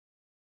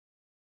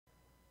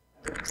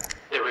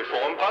The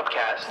Reform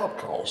Pubcast.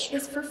 Pubcast.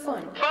 It's for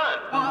fun.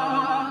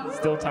 Fun!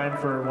 Still time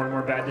for one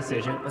more bad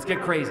decision. Let's get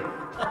crazy.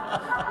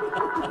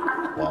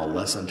 While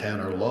Les and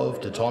Tanner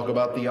love to talk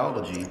about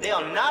theology, They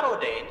are not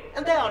ordained,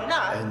 and they are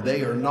not. and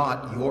they are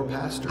not your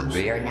pastors.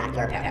 They are not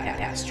your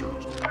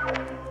pastors.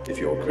 If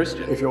you're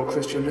a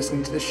Christian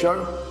listening to this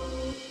show,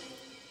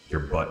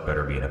 Your butt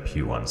better be in a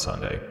pew on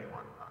Sunday.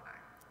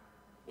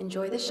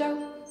 Enjoy the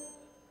show.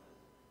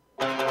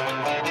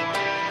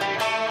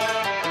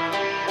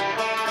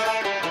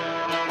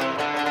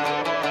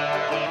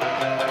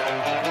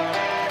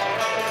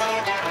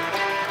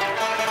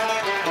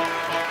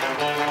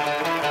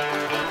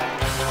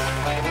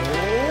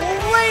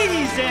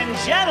 Ladies and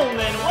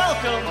gentlemen,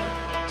 welcome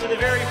to the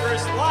very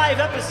first live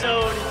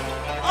episode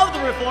of the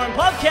Reform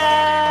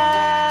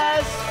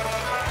Pubcast.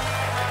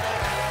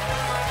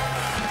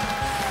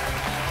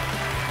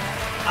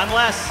 I'm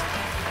Les.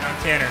 And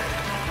I'm Tanner.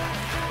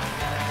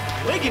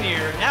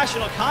 Ligonier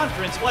National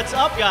Conference. What's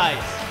up,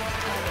 guys?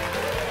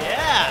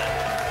 Yeah.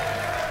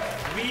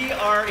 We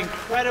are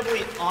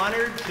incredibly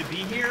honored to be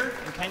here.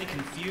 I'm kind of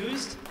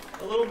confused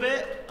a little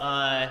bit.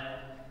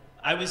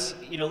 I was,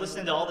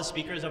 listening to all the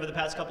speakers over the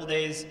past couple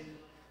days.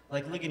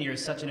 Like, Ligonier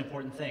is such an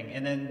important thing.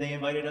 And then they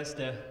invited us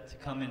to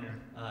come and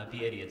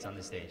be idiots on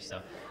the stage.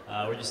 So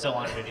we're just so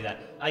honored to do that.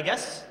 I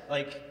guess,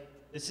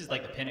 this is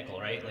like the pinnacle,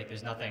 right? Like,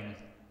 there's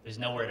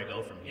nowhere to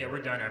go from here. Yeah,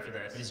 we're done after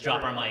this. We just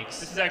drop our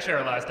mics. This is actually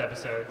our last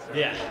episode. So.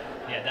 Yeah,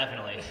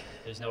 definitely.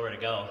 There's nowhere to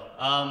go.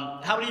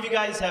 How many of you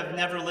guys have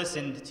never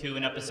listened to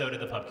an episode of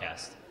the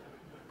Pubcast?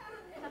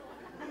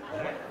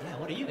 Yeah,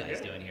 what are you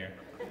guys doing here?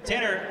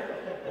 Tanner,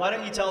 why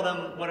don't you tell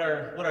them what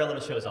our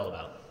little show is all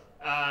about?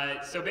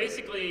 So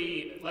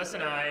basically, Les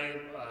and I,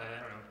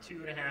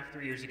 2.5,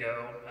 3 years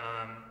ago,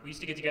 we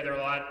used to get together a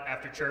lot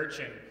after church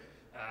and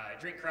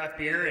drink craft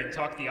beer and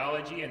talk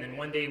theology, and then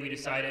one day we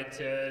decided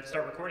to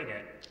start recording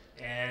it.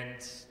 And,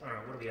 I don't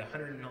know, what are we,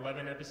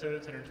 111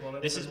 episodes, 112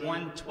 episodes? This is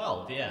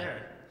 112, yeah.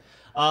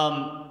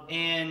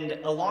 And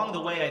along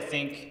the way, I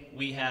think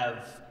we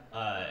have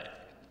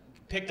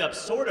picked up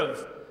sort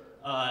of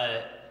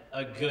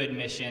a good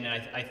mission,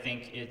 and I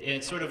think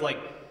it's sort of like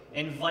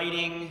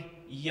inviting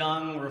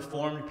young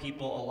Reformed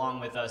people along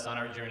with us on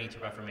our journey to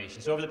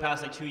Reformation. So over the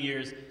past 2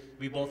 years,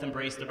 we both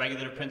embraced the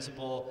regulative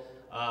principle.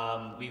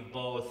 We've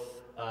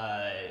both,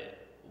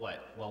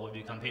 we've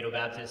become Paedo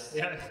Baptists.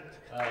 Yeah. It's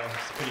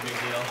a pretty big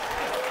deal.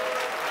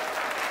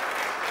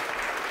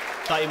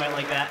 Thought you might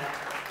like that.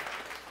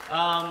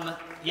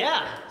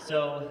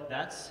 So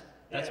that's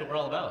what we're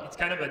all about. It's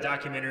kind of a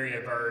documentary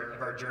of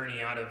our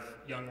journey out of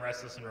young,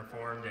 restless, and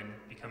reformed and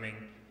becoming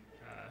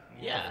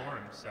more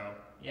reformed. So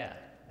yeah,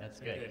 that's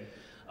good. Good.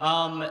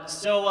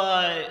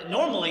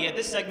 Normally at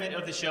this segment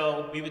of the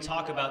show, we would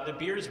talk about the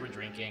beers we're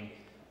drinking,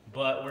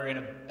 but we're in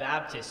a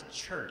Baptist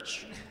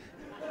church,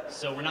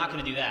 so we're not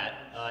going to do that.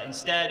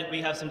 Instead,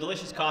 we have some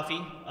delicious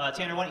coffee.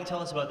 Tanner, why don't you tell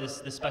us about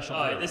this special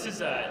brew? This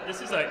is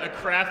a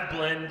craft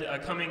blend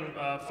coming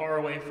far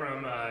away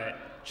from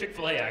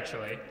Chick-fil-A,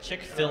 actually.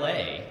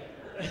 Chick-fil-A?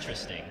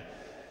 Interesting.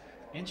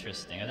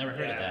 I've never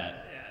heard of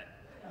that.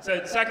 Yeah.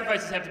 So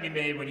sacrifices have to be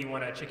made when you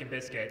want a chicken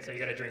biscuit, so you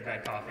got to drink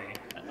bad coffee.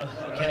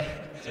 Okay,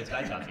 so it's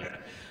bad coffee.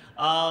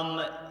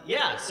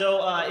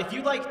 If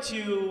you'd like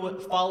to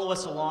follow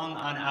us along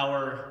on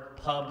our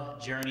pub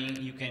journey,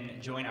 you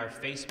can join our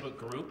Facebook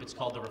group. It's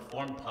called the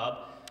Reformed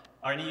Pub.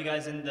 Are any of you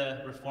guys in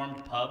the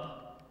Reformed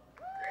Pub?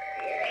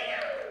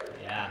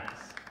 Yeah.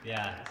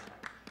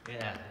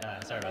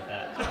 Sorry about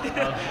that.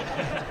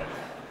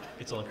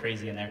 It's a little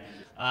crazy in there.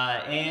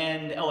 At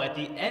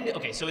the end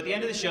of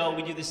the show,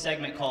 we do this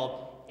segment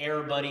called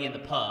Air Buddy in the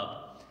Pub.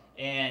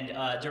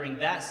 And during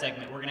that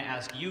segment, we're going to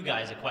ask you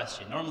guys a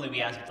question. Normally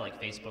we ask it to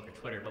Facebook or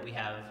Twitter, but we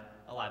have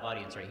a live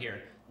audience right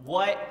here.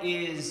 What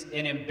is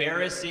an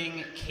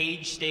embarrassing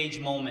cage stage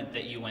moment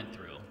that you went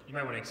through? You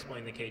might want to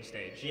explain the cage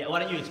stage. Yeah, why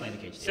don't you explain the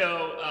cage stage?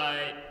 So,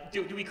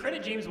 do we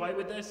credit James White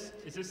with this?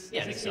 Is this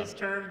his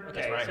term?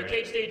 Okay, so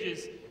cage stage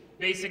is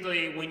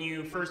basically when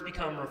you first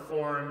become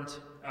Reformed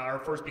or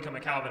first become a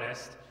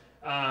Calvinist.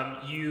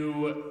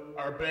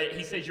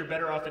 He says you're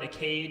better off in a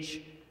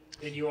cage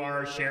than you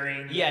are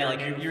sharing. Yeah,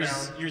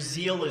 your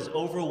zeal is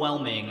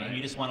overwhelming, right. And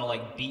you just want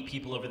to beat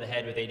people over the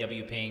head with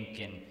A.W. Pink,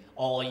 and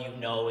all you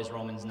know is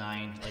Romans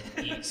 9,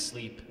 eat,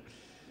 sleep,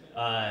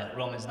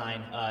 Romans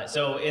 9.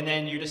 And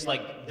then you're just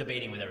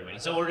debating with everybody.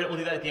 So we'll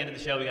do that at the end of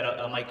the show. We got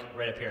a mic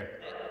right up here.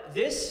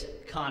 This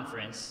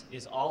conference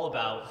is all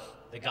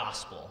about the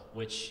gospel,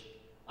 which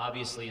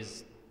obviously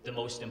is the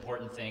most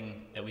important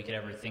thing that we could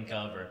ever think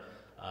of or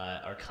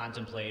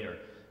contemplate or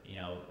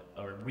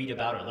read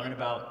about or learn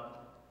about.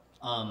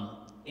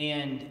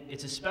 And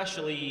it's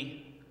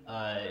especially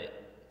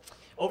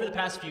over the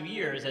past few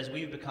years, as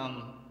we've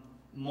become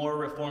more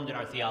reformed in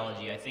our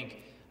theology, I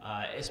think,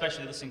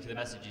 especially listening to the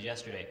messages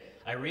yesterday,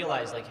 I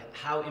realized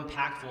how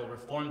impactful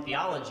Reformed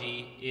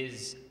theology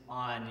is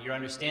on your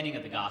understanding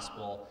of the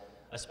gospel,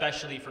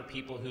 especially for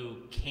people who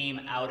came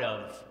out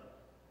of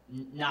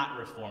not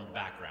Reformed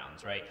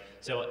backgrounds, right?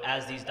 So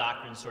as these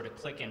doctrines sort of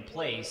click in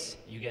place,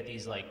 you get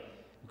these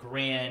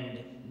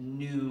grand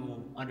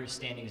new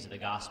understandings of the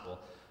gospel.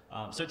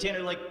 So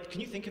Tanner, like,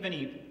 can you think of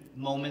any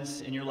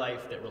moments in your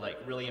life that were like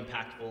really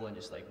impactful and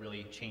just like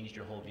really changed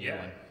your whole view?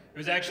 Yeah, it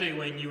was actually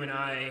when you and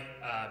I,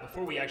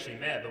 before we actually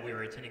met, but we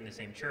were attending the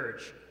same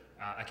church,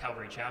 at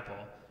Calvary Chapel,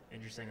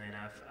 interestingly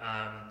enough.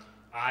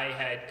 I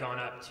had gone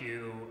up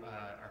to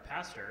our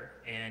pastor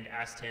and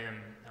asked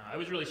him, I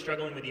was really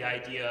struggling with the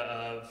idea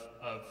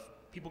of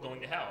people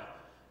going to hell.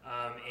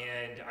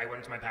 And I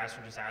went to my pastor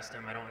and just asked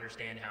him, I don't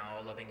understand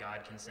how a loving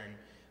God can send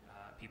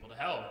people to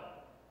hell.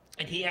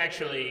 And he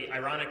actually,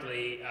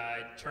 ironically,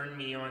 turned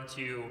me on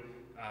to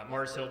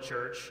Mars Hill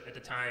Church at the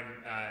time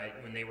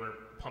when they were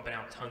pumping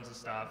out tons of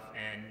stuff,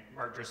 and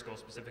Mark Driscoll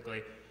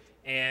specifically.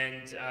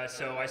 And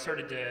so I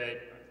started to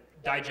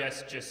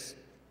digest just,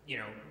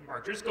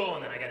 Mark Driscoll,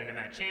 and then I got into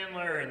Matt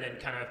Chandler, and then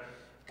kind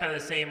of the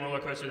same roller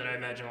coaster that I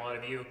imagine a lot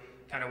of you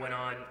kind of went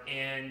on.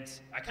 And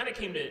I kind of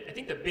came to, I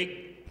think the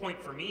big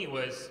point for me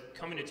was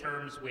coming to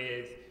terms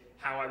with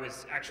how I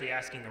was actually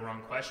asking the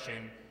wrong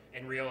question,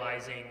 and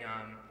realizing,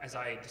 as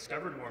I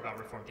discovered more about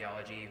Reformed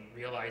theology,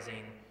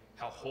 realizing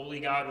how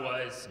holy God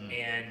was,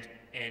 and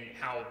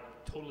how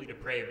totally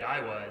depraved I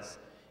was,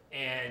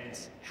 and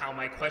how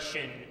my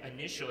question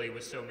initially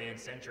was so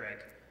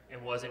man-centric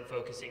and wasn't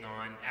focusing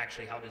on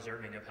actually how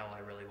deserving of hell I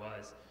really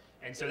was.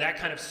 And so that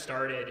kind of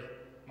started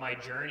my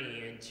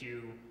journey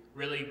into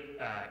really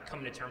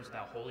coming to terms with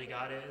how holy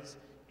God is,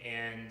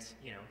 and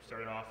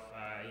starting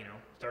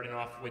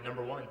off with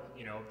number one,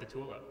 the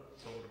tulip,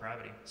 total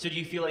depravity. So do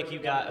you feel like you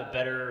got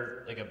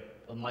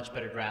a much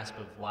better grasp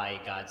of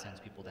why God sends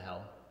people to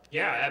hell?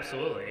 Yeah,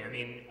 absolutely. I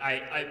mean,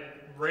 I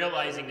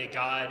realizing that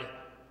God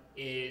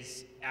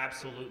is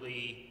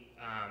absolutely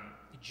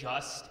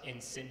just in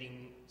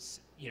sending,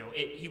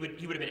 he would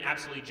have been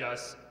absolutely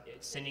just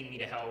sending me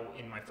to hell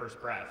in my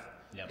first breath,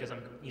 because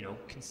I'm,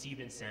 conceived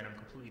in sin, I'm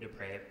completely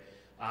depraved,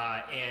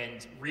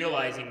 and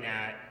realizing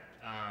that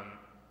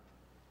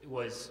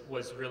was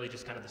really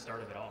just kind of the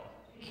start of it all.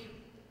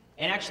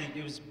 And actually,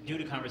 it was due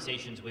to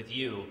conversations with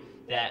you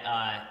that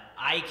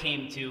I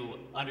came to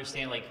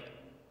understand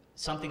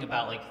something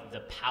about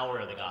the power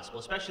of the gospel,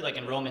 especially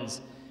in Romans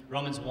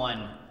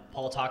 1.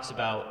 Paul talks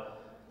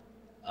about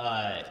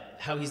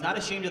how he's not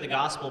ashamed of the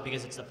gospel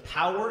because it's the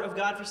power of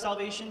God for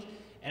salvation.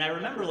 And I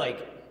remember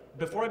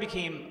before I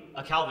became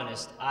a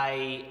Calvinist,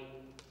 I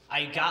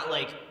got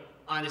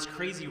on this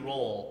crazy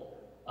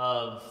roll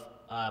of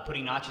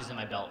putting notches in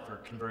my belt for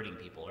converting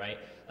people, right?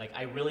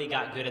 I really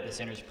got good at the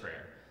sinner's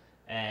prayer.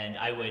 And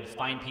I would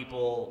find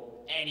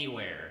people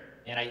anywhere.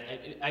 And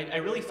I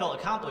really felt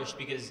accomplished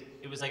because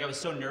it was I was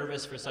so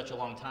nervous for such a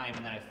long time,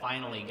 and then I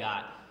finally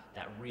got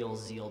that real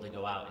zeal to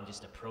go out and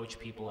just approach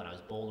people, and I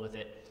was bold with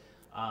it.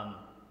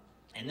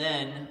 And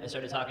then I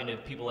started talking to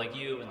people like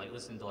you and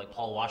listening to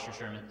Paul Washer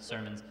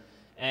sermons,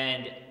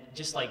 and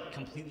just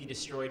completely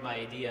destroyed my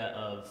idea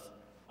of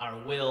our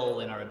will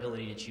and our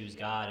ability to choose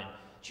God and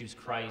choose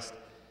Christ.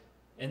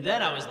 And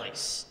then I was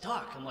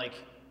stuck. I'm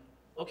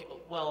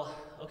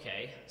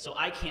okay, so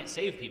I can't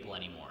save people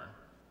anymore.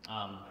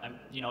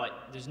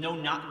 There's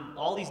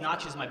all these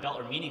notches in my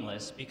belt are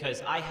meaningless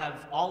because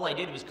all I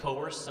did was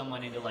coerce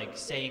someone into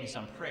saying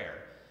some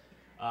prayer.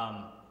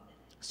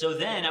 So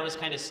then I was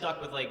kind of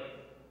stuck with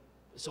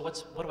so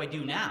what do I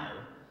do now?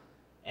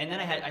 And then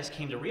I just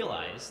came to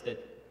realize that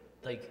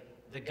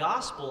the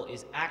gospel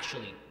is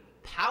actually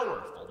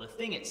powerful. The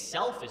thing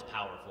itself is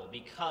powerful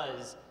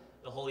because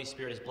the Holy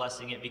Spirit is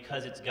blessing it,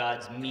 because it's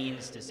God's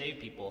means to save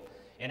people.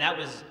 And that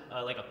was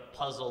a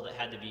puzzle that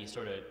had to be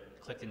sort of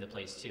clicked into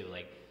place too.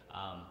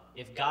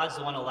 If God's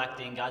the one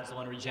electing, God's the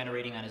one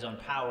regenerating on his own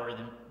power,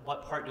 then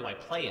what part do I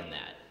play in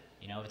that?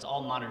 If it's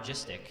all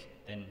monergistic,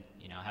 then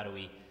how do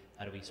we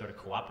sort of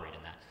cooperate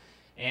in that?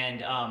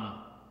 And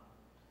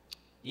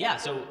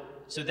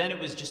so then it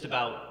was just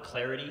about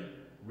clarity,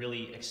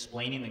 really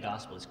explaining the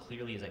gospel as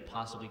clearly as I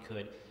possibly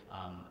could,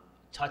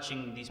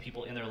 touching these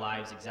people in their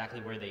lives exactly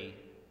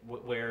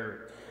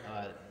where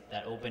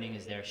that opening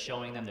is there,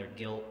 showing them their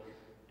guilt,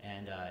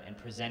 and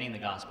presenting the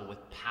gospel with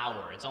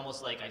power. It's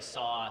almost like I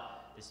saw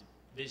this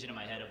vision in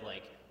my head of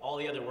all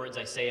the other words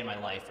I say in my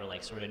life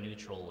are sort of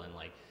neutral, and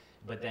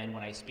but then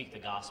when I speak the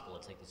gospel,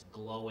 it's these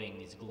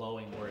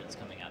glowing words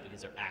coming out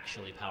because they're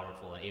actually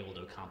powerful and able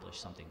to accomplish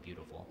something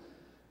beautiful.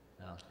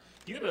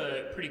 You have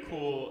a pretty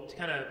cool, to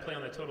kind of play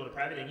on the total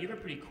depravity thing, you have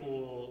a pretty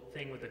cool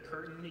thing with the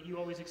curtain that you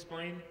always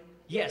explain.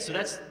 Yeah, so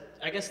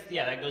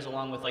that goes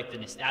along with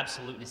the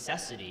absolute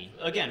necessity.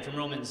 Again, from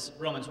Romans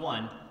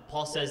 1,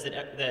 Paul says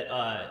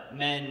that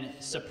men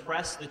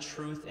suppress the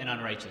truth in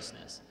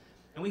unrighteousness.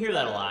 And we hear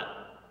that a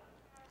lot,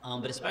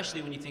 but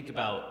especially when you think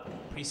about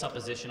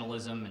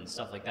presuppositionalism and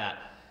stuff like that.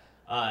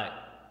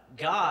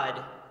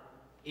 God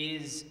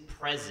is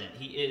present.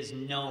 He is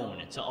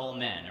known to all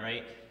men,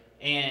 right?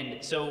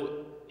 And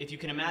so if you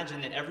can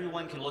imagine that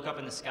everyone can look up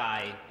in the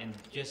sky and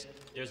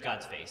there's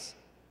God's face,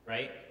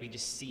 right? We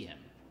just see him.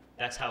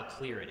 That's how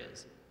clear it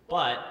is.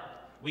 But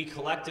we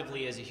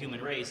collectively as a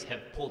human race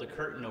have pulled a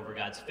curtain over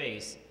God's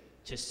face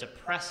to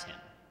suppress him.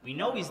 We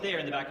know he's there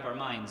in the back of our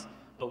minds,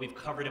 but we've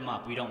covered him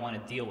up. We don't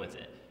want to deal with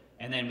it.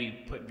 And then we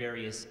put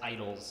various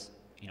idols,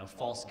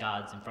 false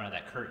gods in front of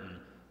that curtain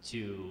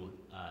to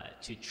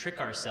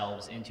trick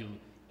ourselves into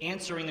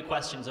answering the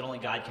questions that only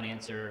God can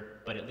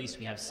answer, but at least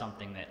we have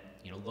something that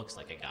looks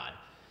like a God.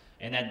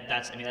 And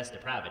that's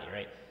depravity,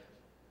 right?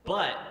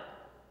 But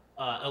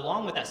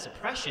along with that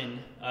suppression,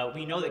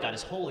 we know that God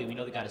is holy, we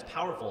know that God is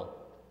powerful,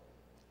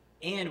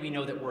 and we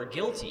know that we're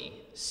guilty.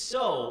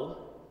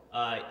 So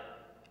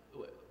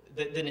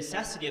the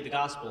necessity of the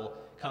gospel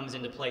comes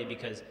into play,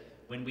 because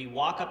when we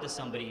walk up to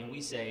somebody and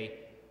we say,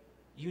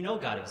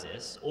 God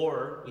exists,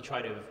 or we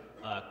try to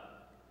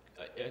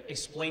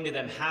explain to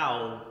them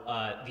how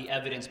the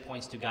evidence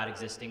points to God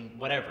existing,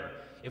 whatever.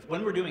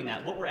 When we're doing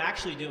that, what we're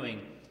actually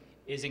doing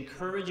is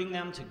encouraging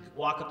them to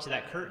walk up to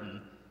that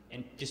curtain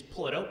and just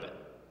pull it open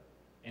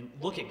and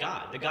look at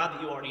God, the God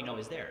that you already know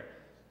is there,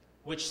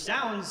 which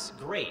sounds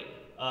great.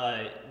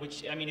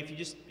 If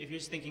you're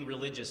just thinking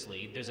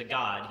religiously, there's a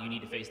God, you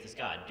need to face this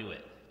God, do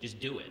it. Just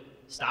do it.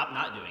 Stop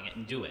not doing it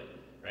and do it,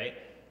 right?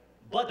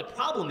 But the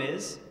problem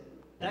is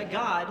that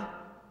God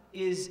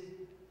is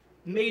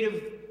made of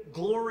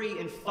glory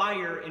and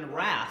fire and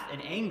wrath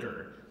and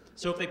anger.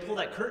 So if they pull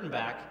that curtain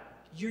back,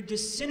 you're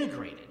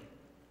disintegrated.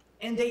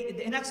 And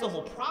that's the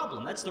whole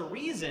problem. That's the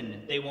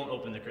reason they won't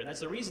open the curtain.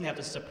 That's the reason they have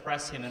to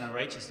suppress him in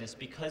unrighteousness,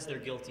 because they're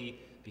guilty,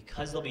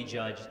 because they'll be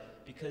judged,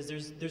 because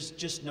there's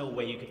just no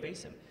way you could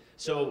face him.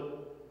 So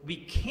we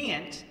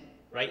can't,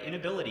 right,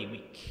 inability,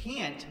 we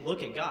can't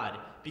look at God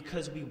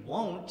because we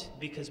won't,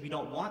 because we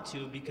don't want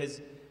to,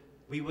 because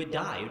we would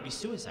die. It would be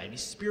suicide. It would be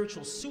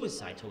spiritual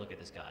suicide to look at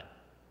this God.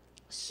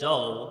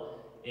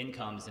 So in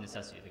comes the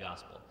necessity of the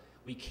gospel.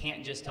 We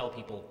can't just tell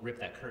people, rip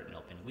that curtain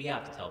open. We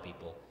have to tell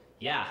people,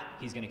 yeah,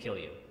 he's going to kill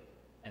you,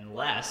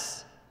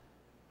 unless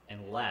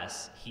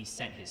he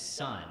sent his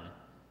son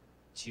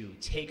to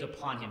take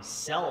upon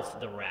himself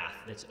the wrath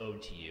that's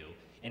owed to you.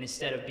 And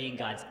instead of being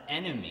God's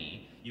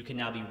enemy, you can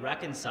now be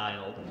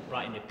reconciled,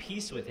 brought into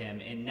peace with him,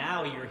 and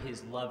now you're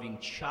his loving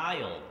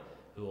child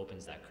who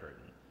opens that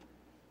curtain,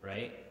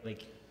 right?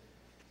 And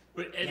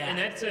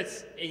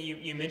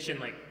you mentioned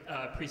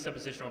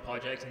presuppositional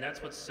apologetics, and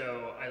that's what's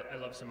I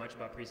love so much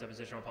about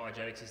presuppositional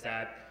apologetics, is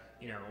that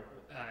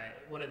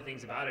one of the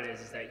things about it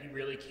is that you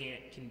really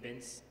can't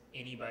convince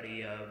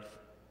anybody of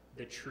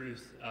the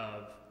truth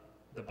of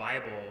the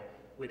Bible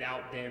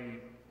without them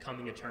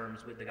coming to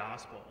terms with the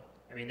gospel.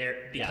 I mean,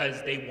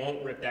 they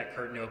won't rip that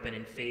curtain open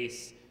and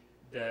face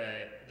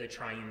the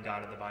triune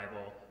God of the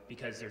Bible,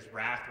 because there's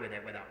wrath with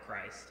it without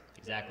Christ.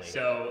 Exactly.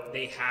 So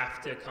they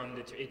have to come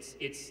to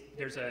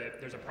there's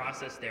a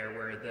process there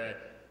where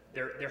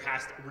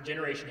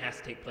regeneration has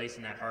to take place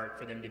in that heart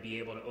for them to be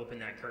able to open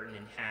that curtain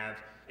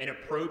and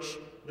approach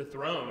the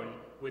throne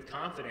with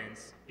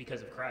confidence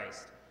because of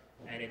Christ.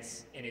 And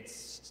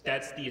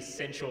that's the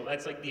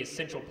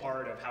essential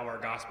part of how our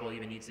gospel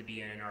even needs to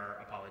be in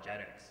our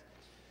apologetics.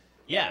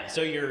 Yeah,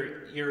 so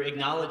you're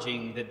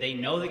acknowledging that they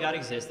know that God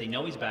exists, they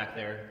know he's back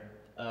there,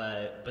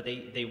 but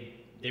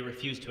they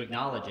refuse to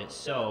acknowledge it.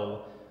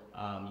 So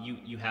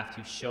you have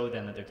to show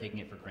them that they're taking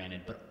it for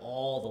granted, but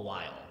all the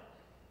while,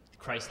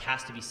 Christ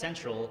has to be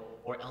central,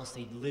 or else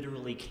they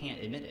literally can't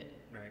admit it.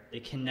 Right. They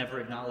can never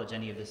acknowledge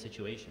any of the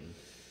situation.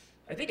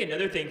 I think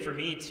another thing for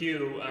me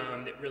too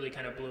that really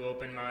kind of blew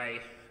open my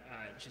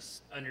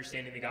just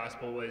understanding the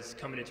gospel was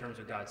coming to terms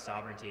with God's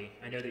sovereignty.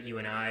 I know that you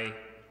and I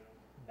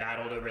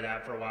battled over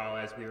that for a while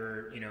as we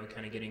were,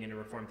 kind of getting into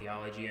Reformed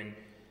theology, and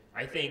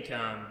I think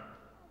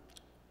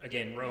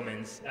again,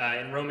 Romans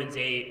in Romans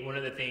 8, one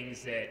of the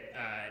things that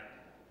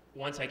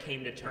once I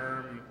came to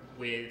term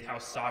with how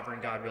sovereign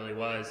God really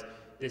was,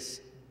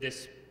 this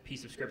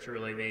piece of scripture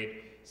really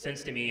made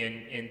sense to me.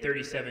 In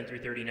 37 through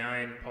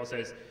 39, Paul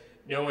says,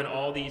 "Know in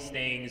all these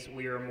things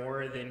we are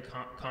more than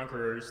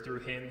conquerors through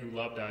him who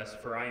loved us.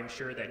 For I am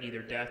sure that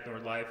neither death, nor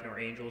life, nor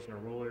angels, nor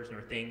rulers,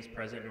 nor things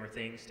present, nor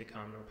things to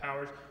come, nor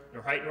powers,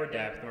 nor height, nor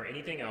depth, nor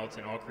anything else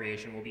in all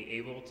creation will be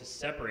able to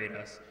separate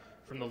us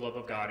from the love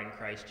of God in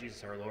Christ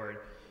Jesus our Lord."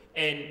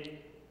 And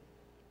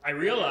I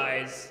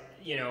realize,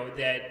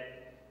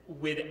 that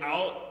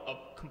without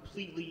a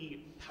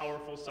completely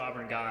powerful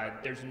sovereign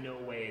God, there's no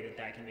way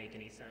that can make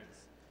any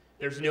sense.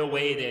 There's no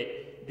way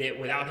that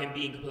without him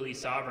being completely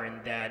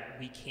sovereign,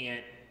 that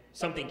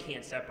something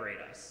can't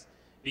separate us,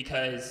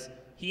 because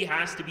he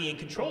has to be in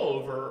control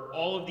over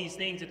all of these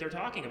things that they're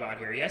talking about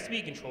here. He has to be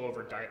in control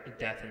over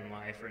death and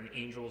life, and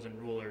angels and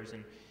rulers,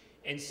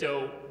 and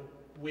so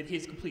with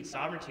his complete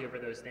sovereignty over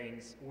those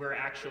things, we're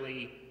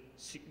actually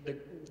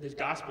the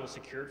gospel is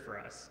secured for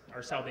us.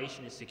 Our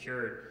salvation is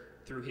secured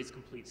through his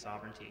complete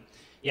sovereignty.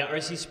 Yeah,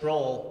 R.C.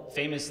 Sproul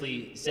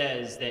famously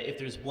says that if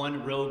there's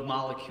one rogue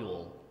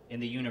molecule in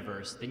the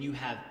universe, then you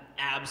have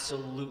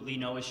absolutely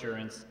no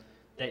assurance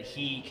that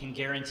he can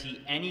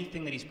guarantee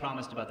anything that he's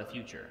promised about the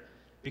future,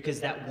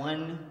 because that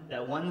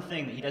one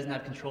thing that he doesn't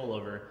have control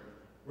over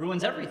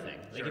ruins everything.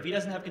 Like, if he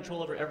doesn't have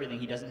control over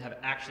everything, he doesn't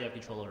actually have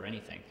control over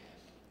anything.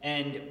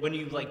 And when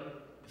you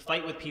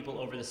fight with people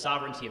over the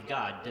sovereignty of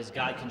God, does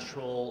God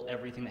control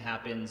everything that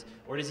happens,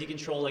 or does he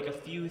control a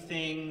few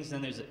things,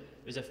 and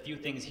there's a few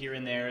things here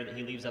and there that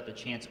he leaves up to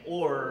chance,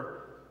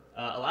 or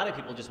A lot of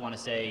people just want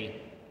to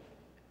say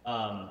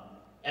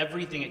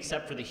everything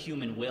except for the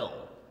human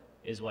will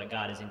is what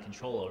God is in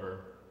control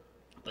over.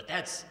 But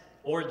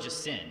or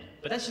just sin.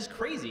 But that's just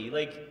crazy.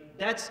 Like,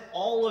 that's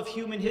all of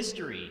human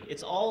history.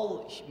 It's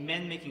all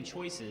men making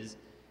choices.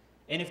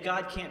 And if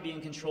God can't be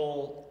in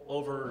control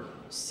over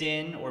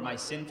sin or my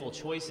sinful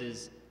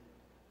choices,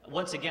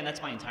 once again, that's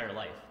my entire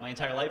life. My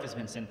entire life has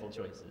been sinful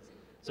choices.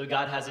 So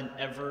God hasn't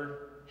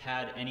ever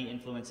had any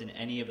influence in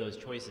any of those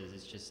choices.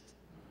 It's just,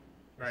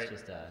 right.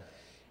 It's just,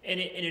 and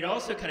it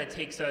also kind of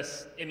takes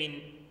us, I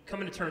mean,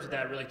 coming to terms with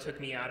that really took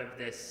me out of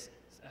this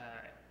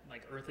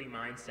like earthly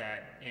mindset,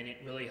 and it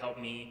really helped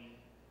me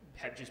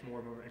have just more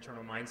of an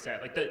eternal mindset.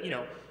 Like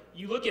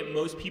you look at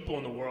most people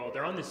in the world,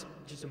 they're on this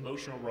just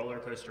emotional roller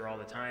coaster all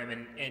the time,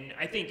 and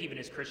I think even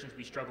as Christians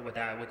we struggle with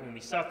that. Like when we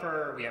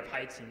suffer, we have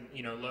heights and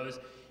lows.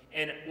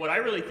 And what I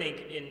really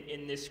think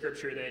in this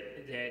scripture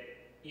that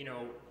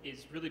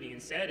is really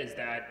being said is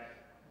that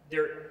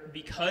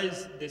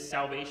because this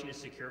salvation is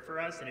secure for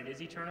us and it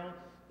is eternal,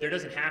 there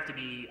doesn't have to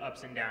be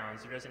ups and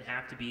downs. There doesn't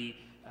have to be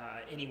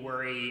any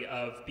worry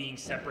of being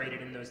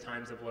separated in those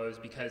times of lows,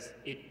 because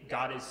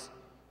God is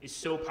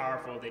so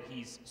powerful that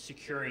he's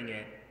securing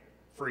it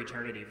for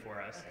eternity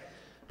for us.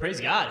 Praise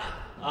God.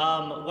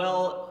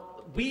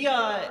 Well,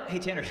 hey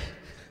Tanner,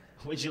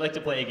 would you like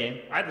to play a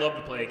game? I'd love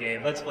to play a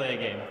game. Let's play a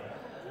game.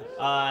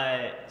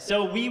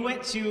 So we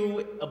went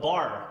to a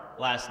bar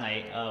last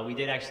night. We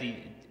did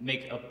actually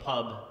make a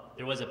pub.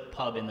 There was a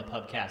pub in the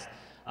Pubcast.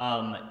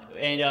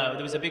 And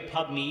there was a big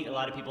pub meet. A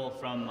lot of people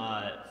from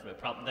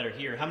that are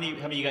here. How many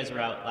of you guys were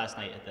out last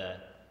night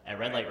at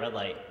Red Light? Red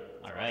Light.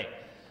 All right.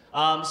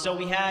 So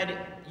we had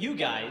you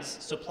guys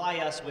supply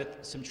us with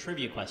some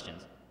trivia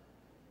questions.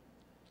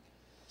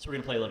 So we're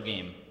gonna play a little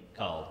game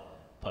called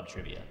Pub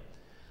Trivia.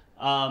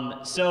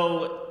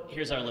 So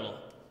here's our little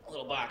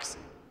box.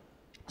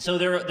 So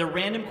they're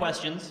random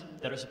questions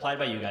that are supplied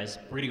by you guys.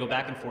 We're gonna go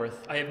back and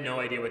forth. I have no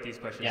idea what these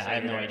questions say. Yeah, I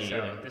have no idea so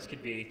either. This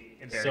could be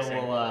embarrassing. So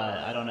we'll,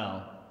 I don't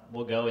know.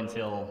 We'll go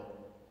until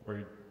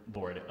we're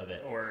bored of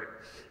it.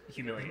 Or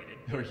humiliated.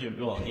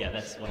 Well, yeah,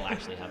 that's what'll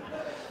actually happen.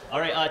 All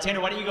right,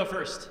 Tanner, why don't you go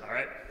first? All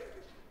right.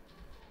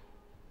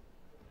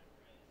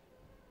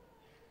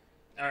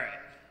 All right.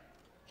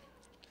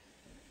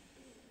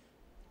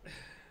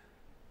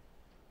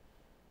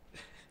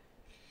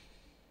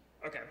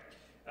 Okay.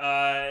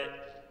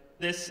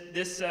 This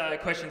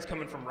question's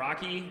coming from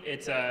Rocky.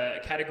 It's a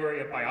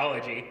category of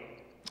biology.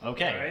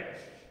 Okay.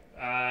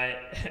 All right.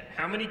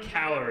 How many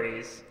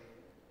calories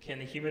can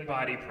the human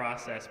body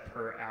process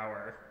per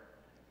hour?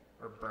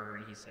 Or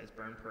burn, he says,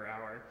 burn per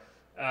hour.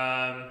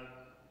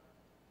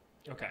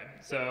 Okay,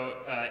 so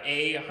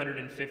A,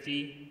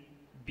 150,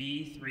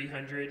 B,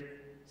 300,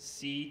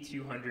 C,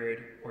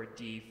 200, or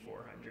D,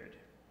 400?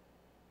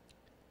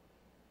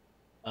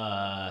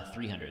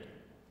 300.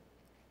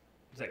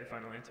 Is that your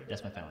final answer?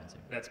 That's my final answer.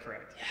 That's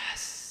correct.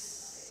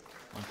 Yes.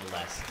 One for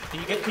less. Can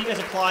you guys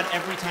applaud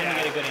every time you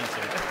get a good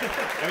answer?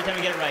 Every time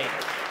you get it right.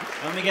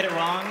 And when we get it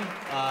wrong,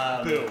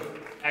 boo.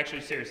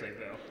 Actually, seriously,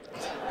 boo.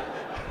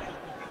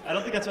 I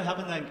don't think that's what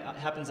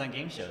happens on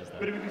game shows, though.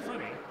 But it would be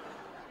funny.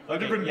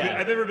 Okay,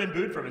 I've never been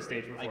booed from a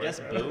stage before. I guess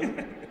so.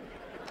 boo.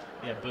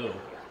 Yeah, boo.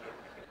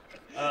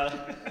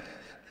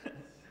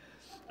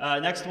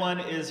 Next one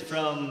is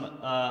from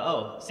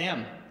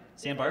Sam.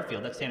 Sam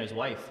Barfield. That's Tanner's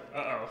wife.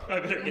 Uh-oh. I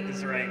better get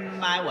this right.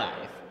 My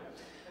wife.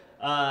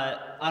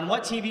 On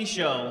what TV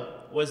show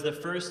was the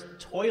first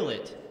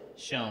toilet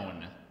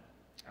shown?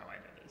 Oh, I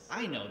know this.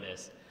 I know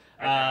this.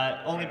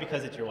 Okay. Only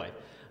because it's your wife.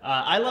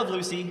 I Love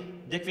Lucy,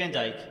 Dick Van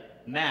Dyke,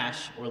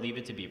 MASH, or Leave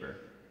It to Beaver.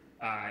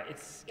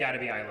 It's got to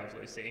be I Love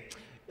Lucy.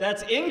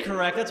 That's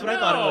incorrect. That's what I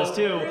thought it was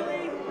too.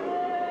 Really?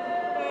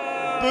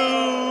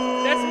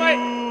 Boo! That's my.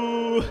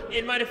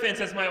 In my defense,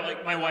 that's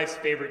my wife's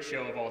favorite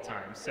show of all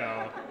time.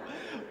 So.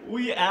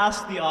 We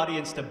asked the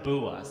audience to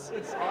boo us.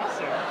 It's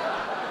awesome.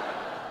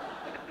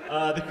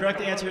 The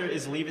correct answer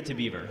is Leave It to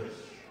Beaver.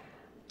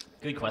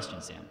 Good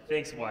question, Sam.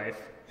 Thanks,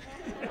 wife.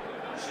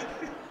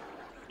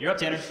 You're up,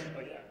 Tanner.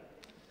 Oh yeah.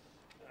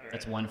 All right.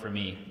 That's 1 for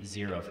me,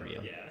 0 for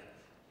you. Yeah.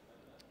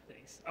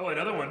 Thanks. Oh,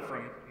 another one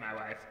from my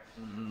wife.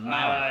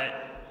 My wife.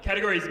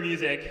 Category is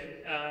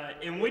music.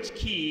 In which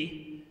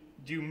key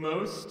do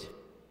most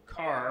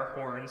car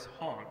horns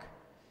honk?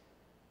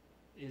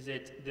 Is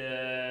it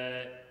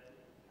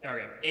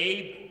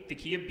A, the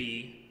key of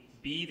B,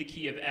 B, the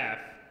key of F,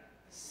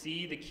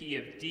 C, the key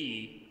of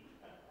D,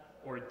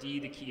 or D,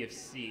 the key of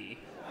C?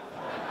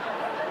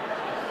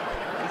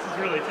 This is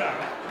really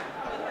tough.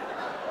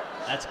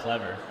 That's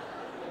clever.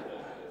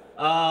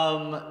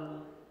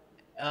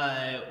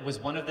 Was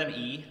one of them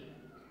E?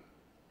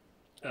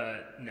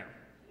 No.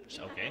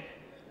 Okay.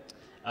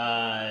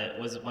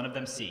 Was one of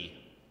them C?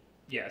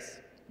 Yes.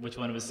 Which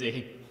one was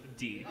C?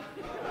 D.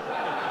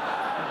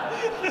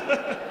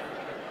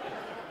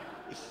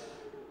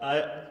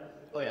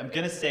 I'm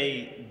gonna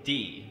say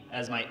D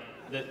as my.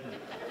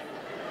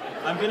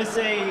 I'm gonna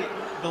say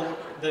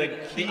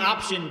the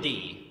option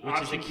D,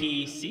 which is the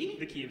key C.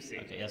 The key of C.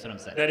 Okay, that's what I'm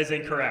saying. That is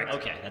incorrect.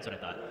 Okay, that's what I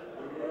thought.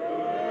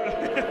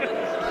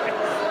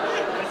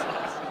 That's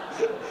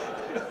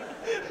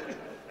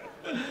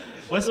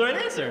What's the right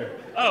answer?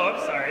 Oh, I'm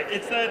sorry.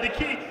 It's the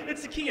key.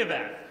 It's the key of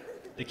F.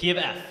 The key of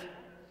F.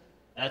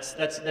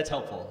 That's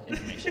helpful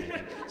information. I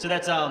think. So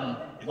that's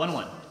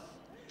 1-1.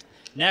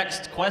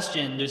 Next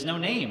question. There's no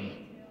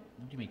name.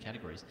 Not too many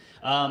categories.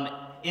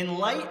 In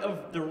light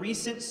of the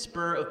recent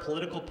spur of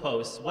political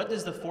posts, what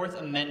does the Fourth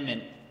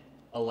Amendment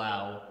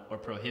allow or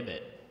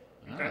prohibit?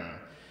 Okay.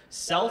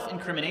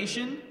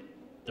 Self-incrimination,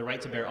 the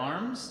right to bear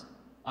arms,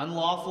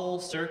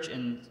 unlawful search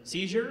and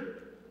seizure,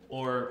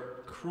 or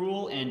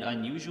cruel and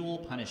unusual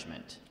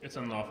punishment? It's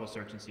unlawful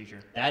search and seizure.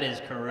 That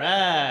is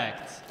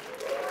correct.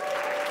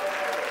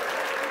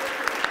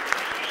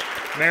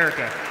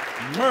 America.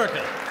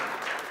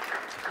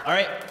 All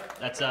right,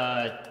 that's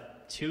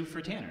 2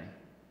 for Tanner.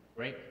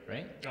 Right?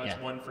 No, it's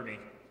 1 for me.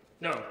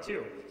 No,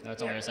 2.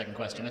 That's only our second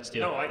question. That's 2.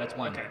 No, That's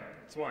 1. Okay,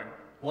 it's 1.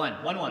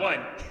 1.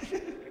 1.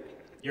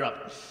 You're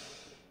up.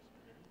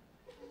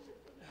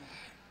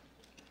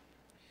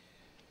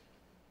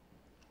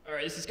 All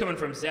right, this is coming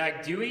from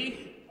Zach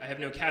Dewey. I have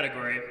no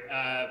category,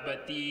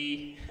 but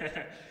the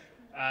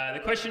the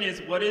question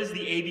is, what is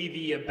the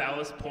ABV of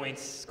Ballast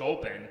Point's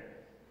Sculpin?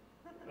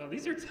 Oh,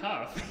 these are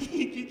tough.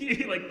 You give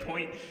me like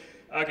point.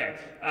 Okay,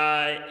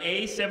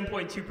 A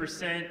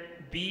 7.2%,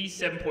 B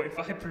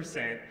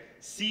 7.5%,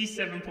 C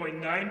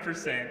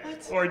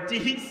 7.9%, or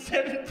D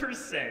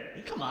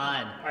 7%. Come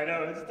on. I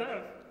know it's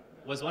tough.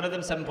 Was one of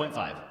them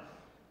 7.5?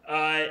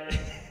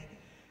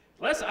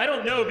 Les, I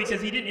don't know because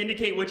he didn't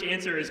indicate which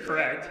answer is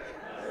correct.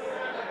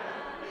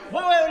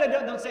 Wait,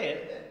 don't say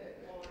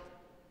it.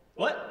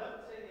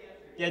 What?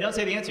 Yeah, don't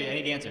say the answer. I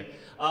need the answer.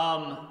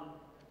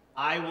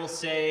 I will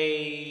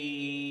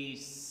say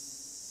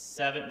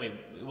 7. Wait,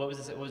 what was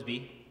this? What was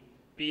B?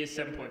 B is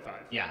 7.5.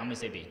 Yeah, I'm gonna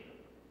say B.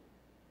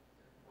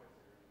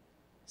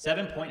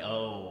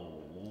 7.0.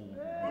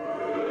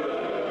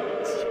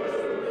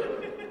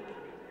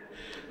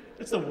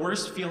 That's the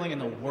worst feeling in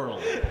the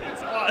world.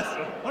 That's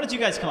awesome. Why don't you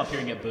guys come up here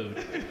and get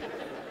booed?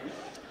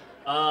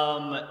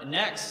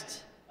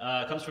 Next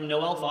comes from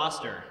Noel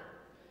Foster.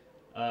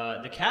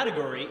 The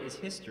category is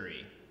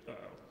history.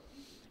 Uh-oh.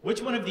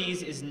 Which one of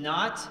these is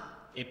not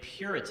a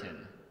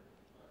Puritan?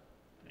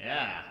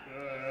 Yeah.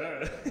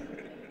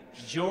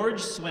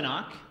 George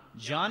Swinnock,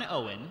 John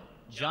Owen,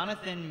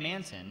 Jonathan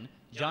Manson,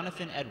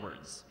 Jonathan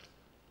Edwards.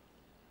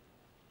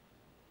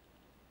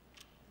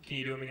 Can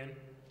you do them again?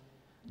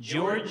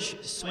 George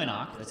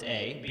Swinnock, that's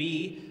A.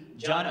 B.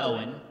 John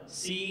Owen.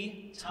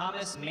 C.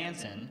 Thomas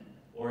Manson.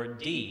 Or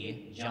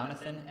D.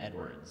 Jonathan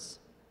Edwards.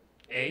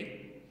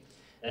 A?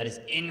 That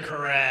is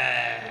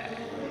incorrect.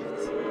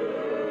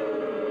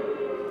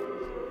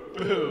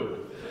 Boo.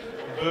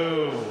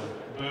 Boo.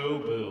 Boo,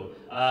 boo.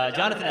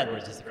 Jonathan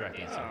Edwards is the correct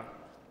answer. Oh.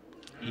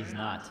 He's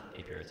not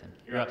a Puritan.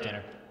 You're up,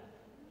 Tanner.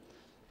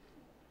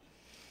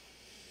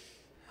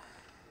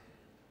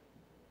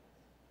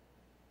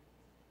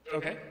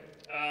 Okay.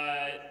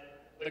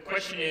 The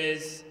question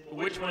is,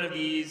 which one of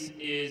these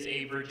is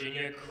a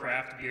Virginia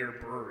craft beer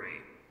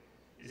brewery?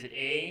 Is it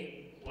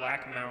A,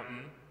 Black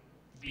Mountain,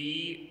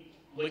 B,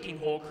 Licking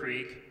Hole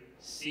Creek,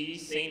 C,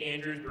 St.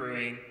 Andrews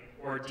Brewing,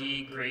 or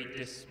D, Great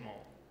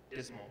Dismal?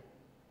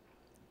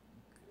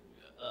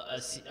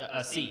 A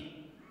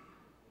C.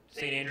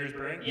 St. Andrews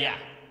Brewing? Yeah.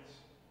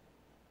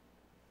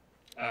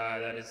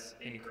 That is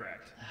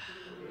incorrect.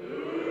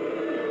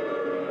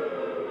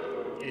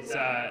 It's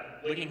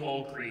Licking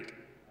Hole Creek.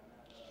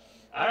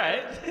 All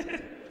right.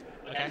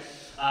 Okay.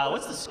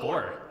 What's the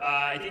score?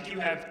 I think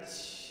you have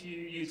to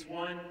use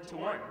 1-1.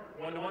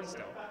 1-1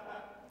 still.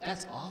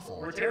 That's awful.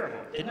 We're terrible.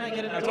 Didn't I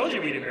get I another told you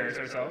one? we'd embarrass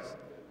ourselves.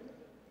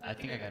 I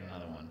think I got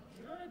another one.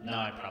 No,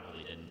 I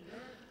probably didn't.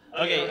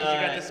 Okay. You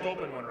got the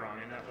Sculpin one wrong,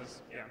 and that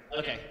was, yeah.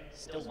 Okay.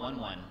 Still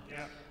 1-1.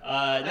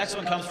 Yeah. Next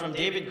one comes from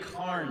David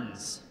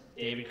Carnes.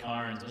 David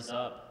Carnes, what's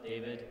up,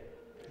 David?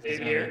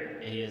 David here?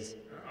 Yeah, he is.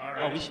 All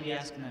right. Oh, we should be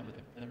asking that with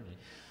everybody.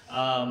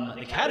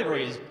 The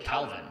category is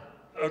Calvin.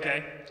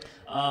 Okay.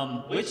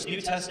 Which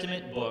New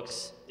Testament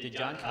books did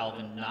John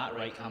Calvin not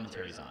write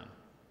commentaries on?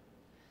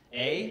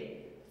 A.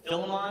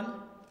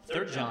 Philemon,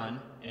 3rd John,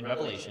 and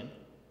Revelation.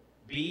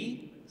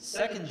 B.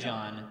 2nd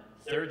John,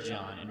 3rd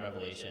John, and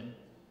Revelation.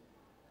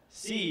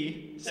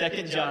 C.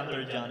 2nd John,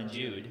 3rd John, and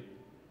Jude.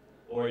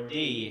 Or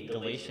D.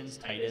 Galatians,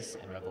 Titus,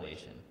 and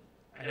Revelation.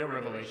 I know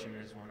Revelation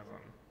is one of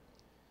them.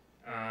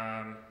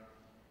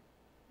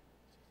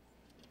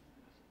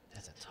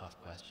 That's a tough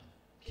question.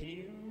 Can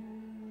you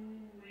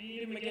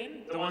read them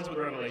again? The ones with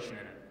Revelation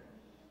in it.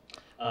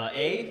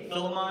 A.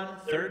 Philemon,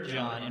 3rd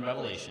John, and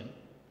Revelation.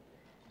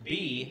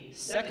 B.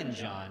 2nd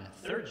John,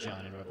 3rd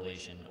John, and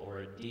Revelation.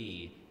 Or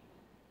D.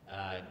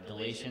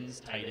 Galatians,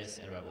 Titus,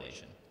 and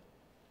Revelation.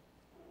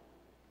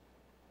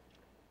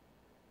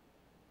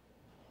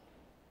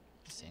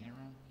 Saying it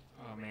wrong?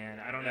 Oh man,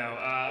 I don't know.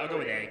 I'll go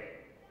with A.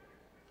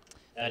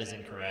 That is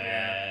incorrect.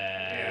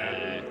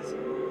 Yeah.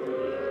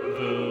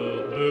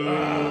 Boo. Boo.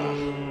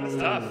 That's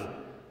tough.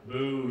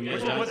 Boo. You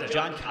Which got one was it?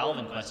 John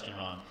Calvin question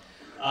wrong.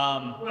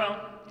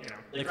 Well, you know.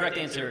 The correct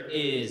answer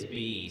is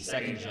B.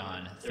 2nd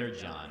John, 3rd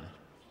John,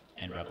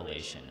 and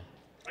Revelation.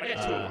 I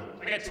got two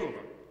of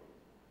them.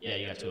 Yeah,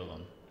 you got 2 of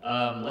them.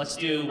 Let's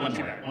do one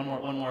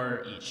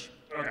more each.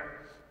 Okay.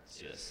 Let's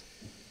do this.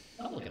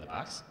 Don't look at the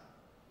box.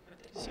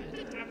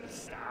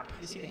 Stop.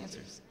 You see the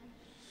answers.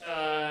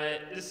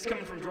 This is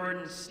coming from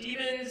Jordan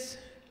Stevens.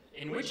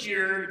 In which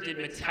year did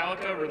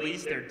Metallica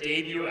release their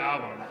debut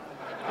album?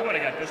 I would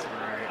have got this one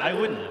right. I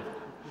wouldn't have.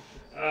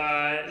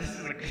 This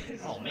is a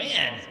Oh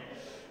man.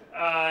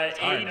 A,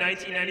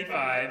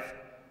 1995,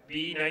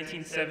 B,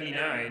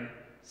 1979,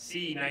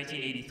 C,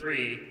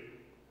 1983,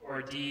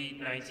 or D,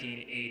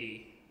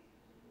 1980.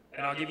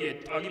 And I'll give you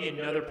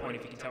another point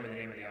if you can tell me the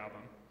name of the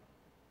album.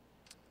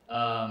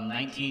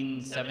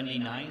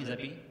 1979, is that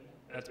B?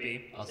 That's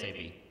B. I'll say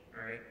B.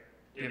 All right.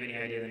 Do you have any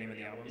idea the name of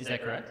the album? Is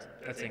that correct?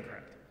 That's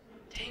incorrect.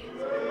 Dang it.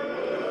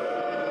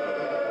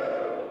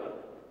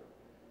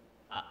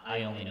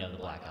 I only know the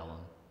Black Album.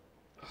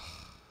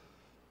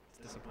 It's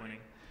disappointing.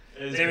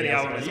 The name of the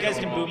album is You guys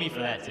Kill 'Em can boo All. me for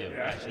that too.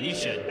 Yeah. Actually, you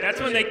should. That's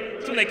when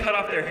they cut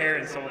off their hair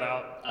and sold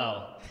out.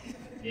 Oh,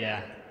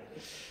 yeah.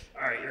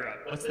 All right, you're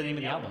up. What's the name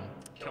of the album?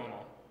 Kill 'Em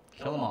All.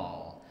 Kill 'Em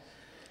All.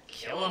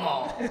 Kill 'Em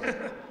All.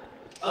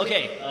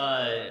 Okay.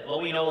 Well,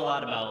 we know a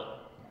lot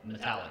about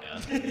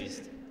Metallica, at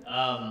least.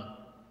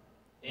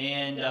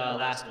 And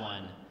last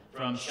one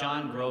from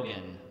Sean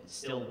Grogan.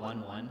 Still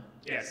 1-1.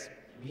 Yes.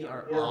 We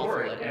are We're awful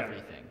horrid, at yeah.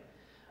 everything.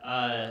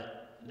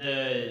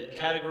 The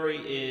category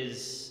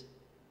is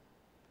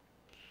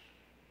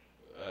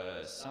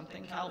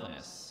something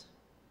Calvinist.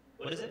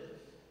 What is it?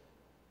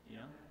 You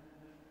know?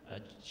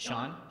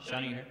 Sean?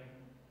 Sean, are you here?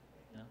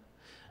 No?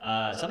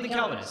 Something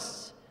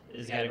Calvinist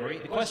is the category.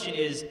 The question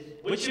is,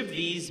 which of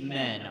these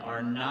men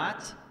are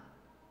not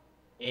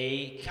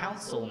a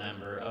council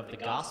member of the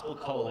Gospel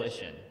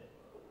Coalition?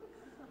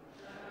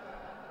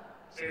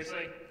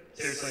 Seriously?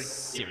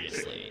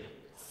 Seriously?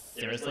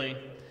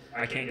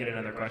 I can't get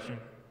another question.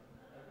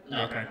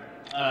 No. Okay.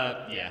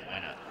 Yeah, why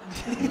not?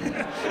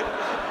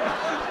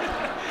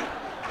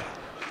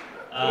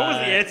 What was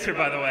the answer,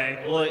 by the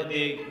way? Well,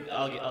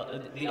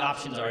 the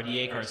options are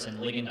D.A. Carson,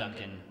 Ligon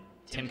Duncan,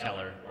 Tim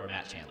Keller, or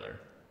Matt Chandler.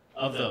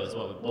 Of those,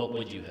 what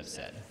would you have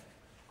said?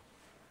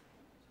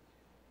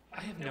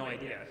 I have no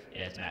idea.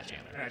 Yeah, it's Matt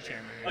Chandler.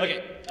 Chandler.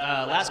 Okay,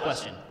 last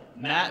question.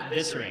 Matt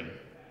Vissering.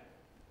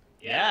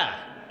 Yeah,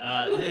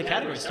 the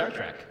category is Star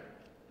Trek.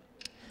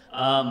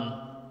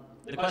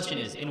 The question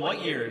is, in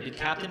what year did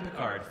Captain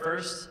Picard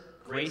first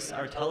grace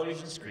our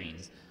television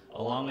screens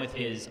along with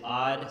his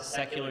odd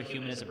secular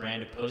humanist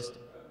brand of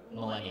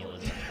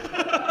post-millennialism?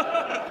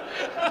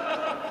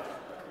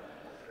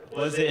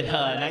 Was it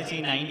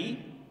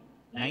 1990,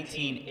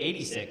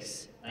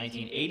 1986,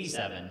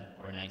 1987,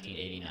 or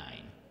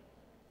 1989?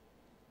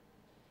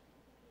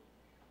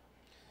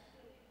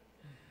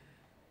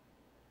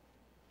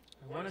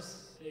 I want to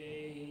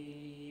say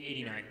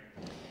 89.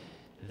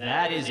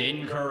 That is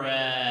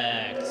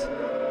incorrect.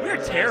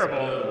 We're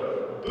terrible.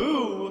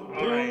 Boo,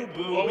 All right.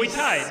 boo. Well, we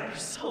tied. We're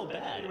so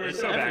bad. We're It's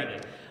so bad.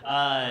 everything.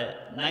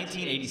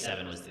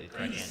 1987 was the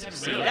correct answer. 87,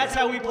 See, really? that's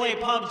how we play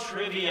pub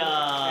trivia.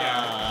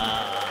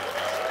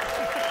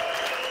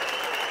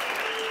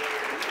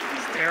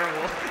 It's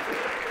terrible.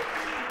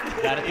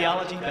 Bad at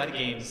theology, bad at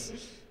games.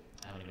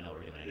 I don't even know what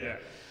we're doing anymore.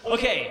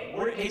 Okay,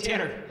 hey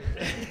Tanner.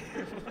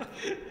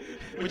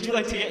 Would you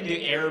like to get into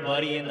Air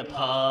Buddy in the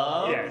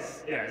pub?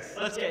 Yes.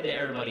 Let's get into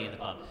Air Buddy in the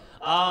pub.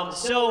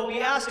 So we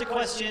asked a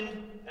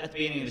question at the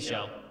beginning of the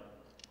show.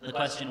 The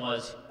question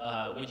was,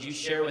 would you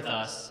share with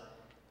us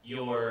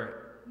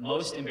your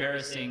most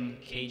embarrassing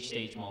cage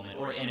stage moment,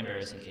 or an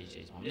embarrassing cage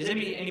stage moment? Does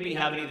anybody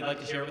have any they'd like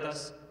to share with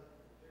us?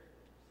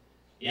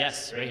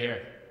 Yes, right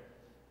here.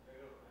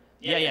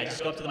 Yeah,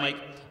 just go up to the mic.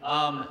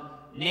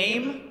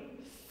 Name,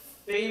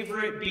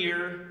 favorite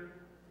beer,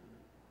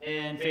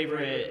 and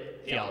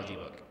favorite theology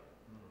book.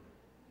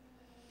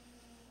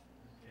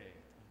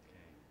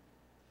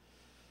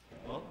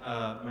 Well,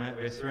 Matt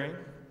Vissering.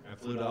 I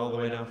flew all the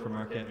way down from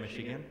Marquette,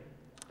 Michigan.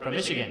 From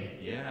Michigan.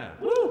 Yeah.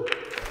 Woo!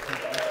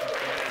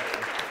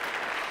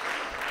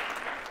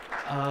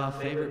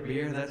 Favorite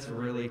beer? That's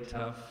really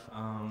tough.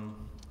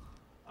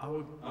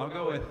 I'll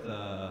go with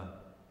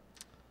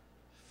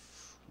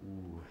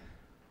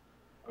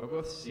I'll go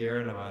with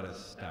Sierra Nevada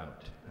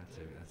Stout. That's a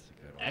good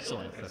one.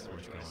 Excellent. That's what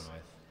we're going with.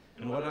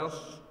 And what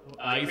else?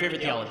 Your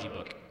favorite theology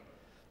book.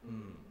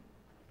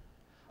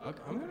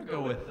 I'm gonna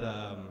go with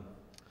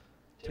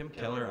Tim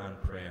Keller on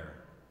prayer.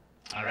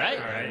 All right.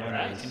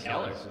 Tim Tim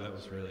Keller. So that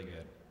was really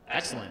good.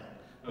 Excellent.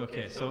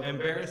 Okay, so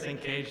embarrassing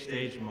cage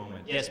stage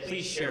moment. Yes,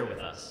 please share with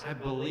us. I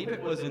believe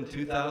it was in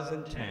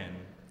 2010.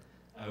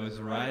 I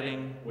was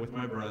riding with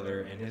my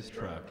brother in his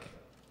truck,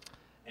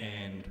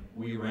 and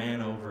we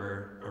ran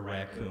over a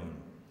raccoon.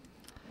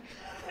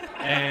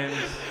 And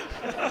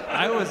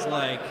I was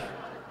like,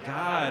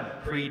 God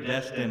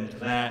predestined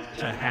that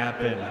to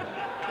happen.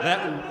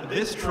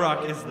 This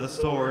truck is the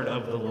sword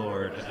of the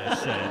Lord, I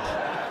said.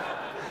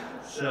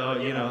 So,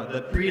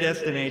 the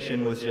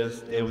predestination was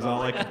it was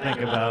all I could think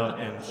about,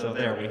 and so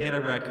there, we hit a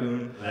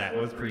raccoon, that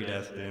was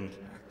predestined.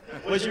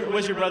 Was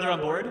your brother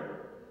on board?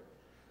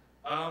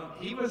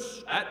 He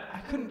was, I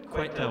couldn't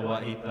quite tell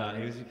what he thought.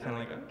 He was kind of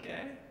like,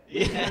 okay.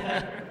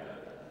 Yeah.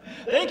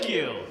 Thank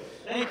you.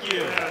 Thank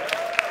you.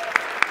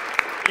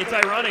 It's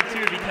ironic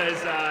too because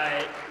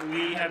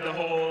we have the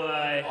whole.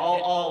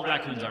 All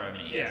raccoons are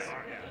Armenians. Yeah.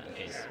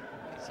 Okay.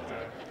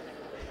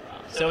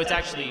 So it's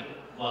actually,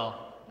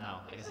 well, no,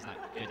 I guess it's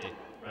not good to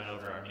run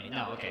over Armenians.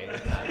 No, okay.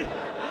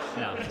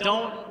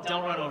 No,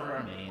 don't run over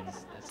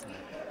Armenians. That's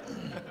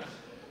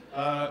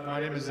not.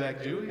 My name is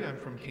Zach Dewey. I'm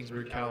from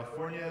Kingsburg,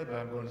 California, but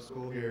I'm going to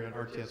school here at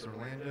RTS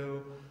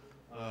Orlando.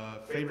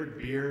 Favorite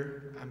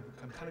beer?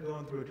 I'm kind of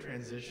going through a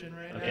transition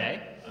right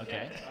now.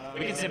 Okay.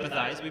 We can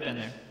sympathize. We've been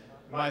there.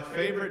 My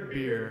favorite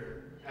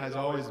beer has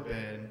always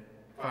been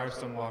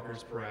Firestone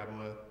Walker's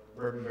Parabola,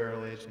 Bourbon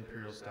Barrel Aged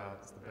Imperial Stout.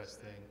 It's the best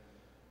thing.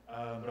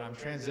 But I'm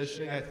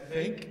transitioning, I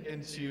think,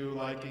 into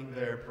liking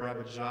their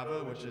Parabola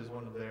Java, which is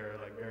one of their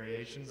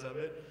variations of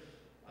it,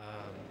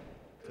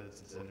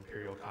 because it's an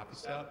Imperial coffee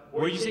stout.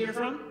 Where did you say you're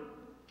from?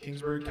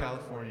 Kingsburg,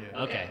 California.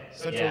 Okay.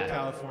 Central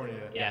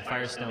California. Yeah,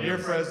 Firestone. Near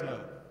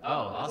Fresno. Oh,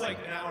 awesome. It's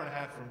like an hour and a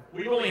half from.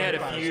 We've only had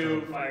a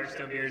few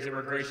Firestone beers that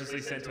were graciously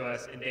sent to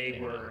us, and they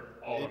were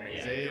all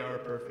amazing. They are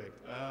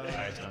perfect.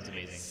 Firestone's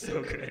amazing.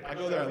 So good. I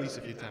go there at least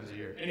a few times a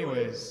year.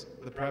 Anyways,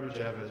 the Parabola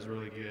Java is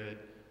really good.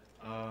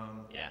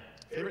 Yeah.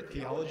 Favorite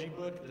theology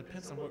book? It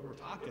depends on what we're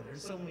talking.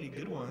 There's so many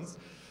good ones.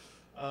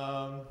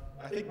 I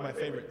think my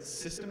favorite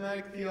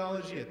systematic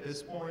theology at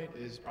this point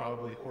is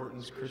probably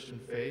Horton's Christian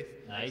Faith.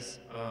 Nice.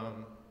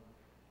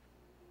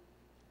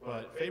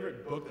 But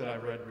favorite book that I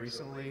read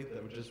recently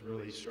that just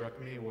really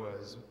struck me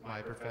was my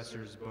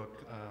professor's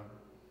book,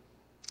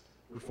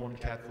 Reformed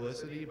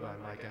Catholicity by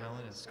Mike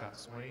Allen and Scott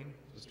Swain.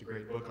 Just a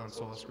great book on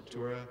sola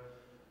scriptura.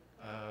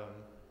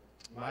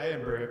 My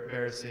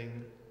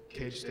embarrassing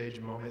cage stage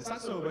moment, it's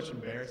not so much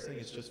embarrassing,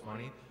 it's just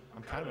funny.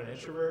 I'm kind of an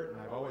introvert,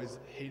 and I've always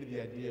hated the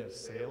idea of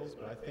sales,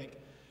 but I think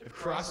if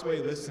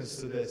Crossway listens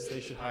to this, they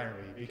should hire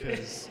me,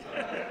 because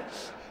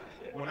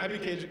when I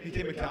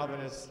became a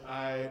Calvinist,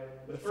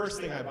 the first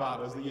thing I bought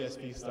was the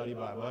ESV Study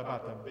Bible. I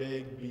bought the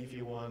big,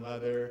 beefy one,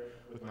 leather,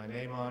 with my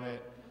name on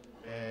it,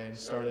 and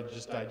started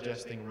just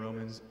digesting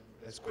Romans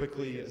as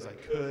quickly as I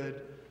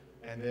could.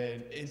 And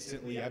then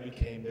instantly I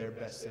became their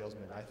best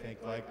salesman. I think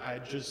I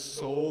just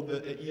sold the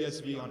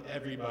ESV on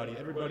everybody.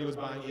 Everybody was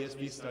buying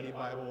ESV study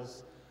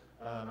Bibles.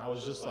 I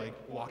was just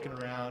walking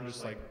around,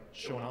 just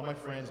showing all my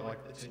friends. I'm like,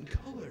 it's in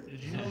color.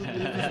 Did you know that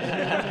it's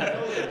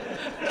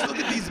in color? Look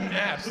at these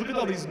maps. Look at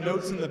all these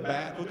notes in the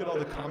back. Look at all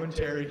the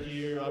commentary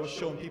here. I was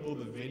showing people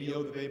the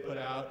video that they put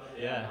out.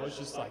 Yeah. I was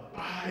just like,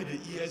 buy the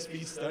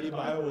ESV study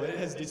Bible. It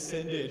has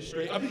descended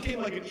straight. I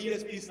became like an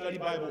ESV study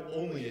Bible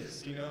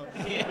onlyist, you know?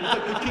 Yeah. It was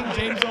like the King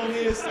James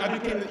onlyist. I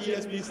became the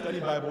ESV study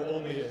Bible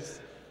onlyist.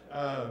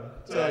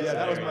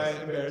 That was my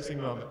embarrassing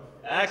moment.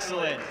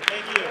 Excellent.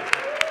 Thank you.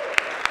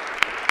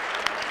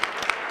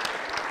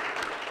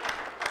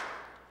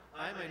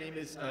 Hi, my name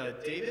is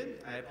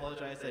David. I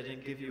apologize I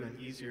didn't give you an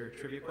easier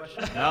trivia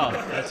question. No,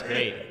 that's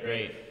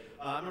great.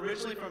 I'm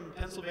originally from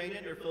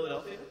Pennsylvania near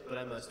Philadelphia, but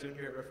I'm a student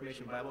here at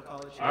Reformation Bible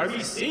College.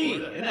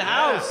 RBC in the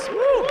house.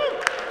 Woo!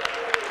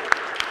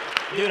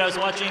 Dude, I was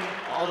watching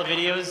all the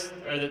videos,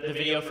 or the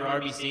video for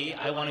RBC.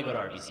 I want to go to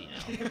RBC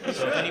now.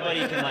 So if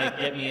anybody can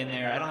get me in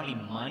there, I don't have any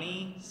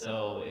money,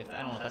 so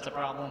I don't know if that's a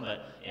problem,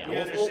 but yeah,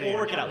 we'll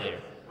work it out later.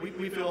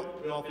 We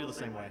all feel the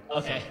same way.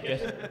 Okay,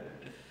 good.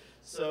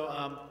 So,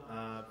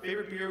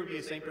 favorite beer would be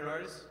a St.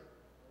 Bernardus,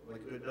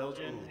 like good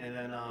Belgian, and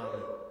then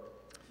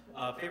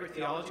favorite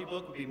theology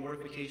book would be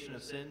Mortification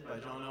of Sin by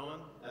John Owen.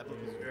 That book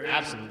is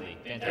Absolutely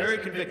fantastic. Very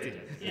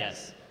convicting.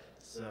 Yes.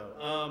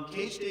 So,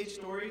 cage stage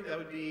story, that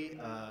would be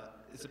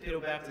it's a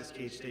Pedo Baptist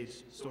cage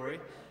stage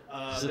story.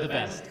 This is the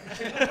best.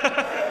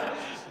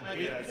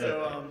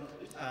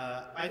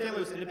 My family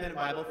was independent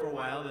Bible for a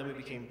while, then we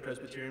became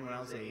Presbyterian when I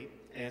was 8,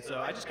 and so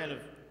I just kind of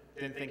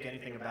didn't think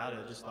anything about it,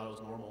 I just thought it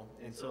was normal.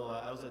 And so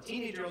I was a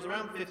teenager, I was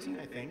around 15,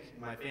 I think.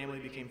 My family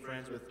became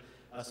friends with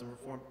some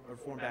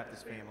Reformed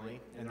Baptist family,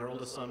 and their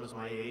oldest son was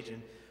my age.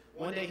 And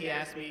one day he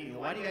asked me,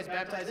 why do you guys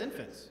baptize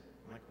infants?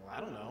 I'm like, well,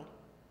 I don't know,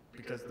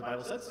 because the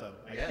Bible said so,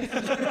 I guess.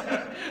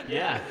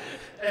 Yeah.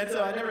 And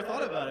so I never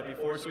thought about it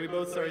before, so we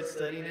both started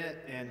studying it,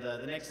 and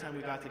the next time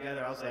we got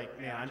together, I was like,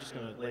 man, I'm just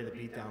going to lay the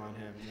beat down on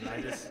him. You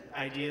know, this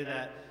idea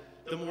that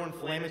the more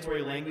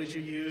inflammatory language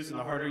you use and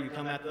the harder you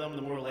come at them,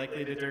 the more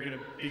likely that they're going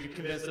to be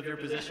convinced of your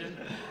position.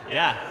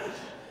 Yeah.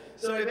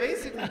 So I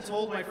basically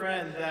told my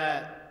friend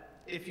that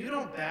if you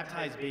don't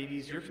baptize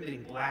babies, you're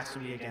committing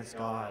blasphemy against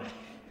God.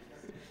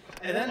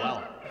 And then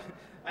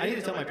I need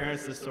to tell my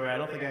parents this story. I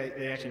don't think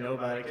they actually know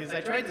about it, because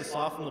I tried to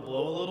soften the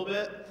blow a little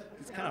bit.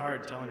 It's kind of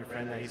hard telling your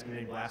friend that he's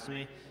committing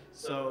blasphemy.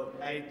 So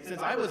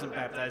since I wasn't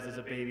baptized as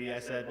a baby, I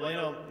said,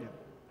 well,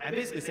 I'm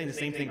basically saying the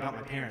same thing about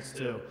my parents,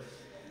 too.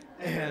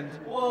 And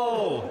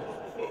whoa!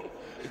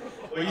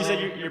 Well, you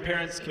said your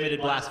parents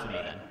committed blasphemy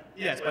then?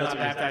 Yes, by not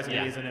baptizing me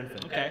as an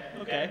infant.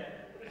 Okay.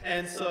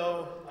 And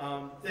so,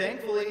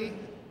 thankfully,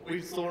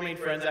 we still remained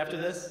friends after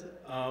this.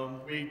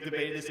 We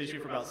debated this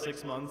issue for about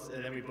 6 months,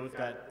 and then we both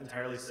got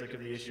entirely sick of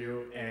the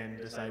issue and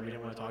decided we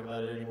didn't want to talk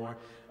about it anymore.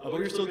 But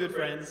we were still good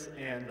friends,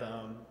 and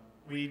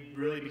we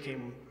really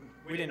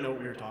we didn't know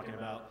what we were talking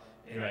about,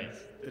 and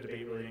the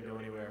debate really didn't go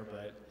anywhere,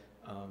 but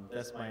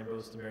That's my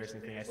most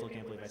embarrassing thing. I still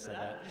can't believe I said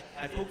that.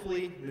 I've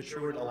hopefully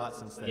matured a lot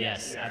since then.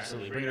 Yes,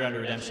 absolutely. Bring it around to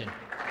redemption.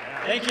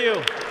 Thank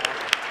you.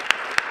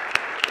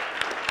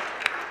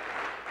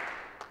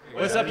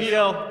 What's up,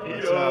 Pito?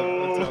 What's up,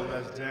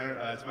 Mr. Tanner?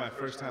 It's my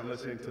first time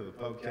listening to the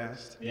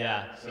Pubcast.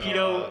 Yeah,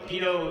 So,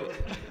 Pito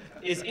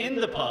is in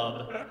the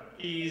pub.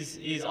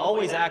 He's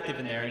always active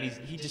in there, and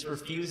he just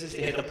refuses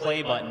to hit the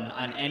play button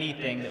on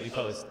anything that we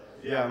post.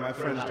 Yeah, my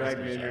friends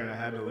dragged me in here and I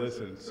had to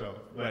listen. So,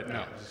 but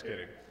no, just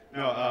kidding.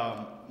 No,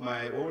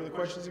 what were the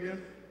questions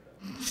again?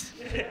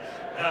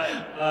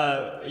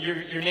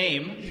 Your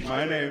name.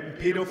 My name,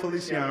 Pito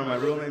Feliciano. My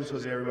real name's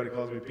Jose. Everybody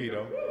calls me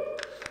Pito.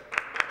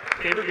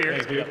 Favorite beer?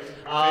 Thanks, Pito.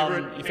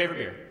 Your favorite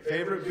beer?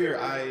 Favorite beer?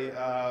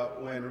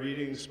 When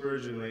reading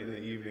Spurgeon late in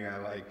the evening, I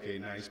like a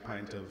nice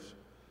pint of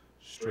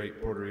straight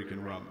Puerto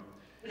Rican rum.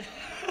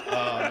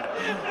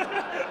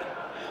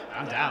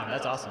 I'm down.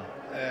 That's awesome.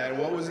 And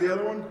what was the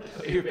other one?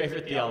 Your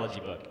favorite theology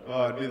book?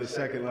 Oh, it'd be the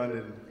Second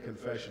London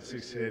Confession,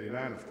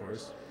 1689, of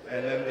course.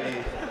 And then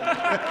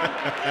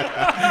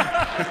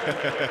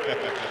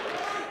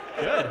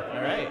Good.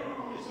 All right.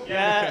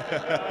 Yeah.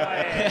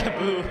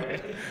 Boo.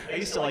 I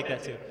used to like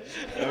that too.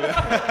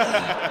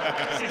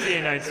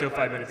 1689 still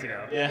 5 minutes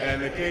ago. Yeah.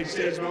 And the cage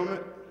stage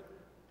moment?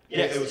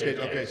 Yes. Yeah, it was cage.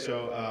 Okay,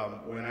 so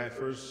when I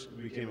first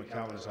became a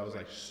Calvinist, I was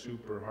like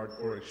super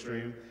hardcore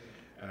extreme.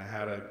 And I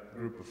had a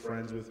group of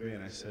friends with me,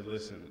 and I said,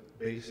 listen,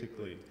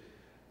 basically,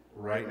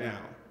 right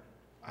now,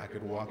 I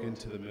could walk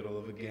into the middle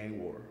of a gang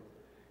war,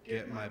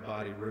 get my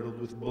body riddled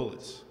with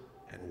bullets,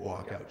 and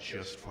walk out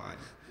just fine,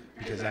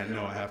 because I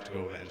know I have to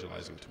go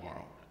evangelizing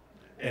tomorrow.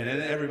 And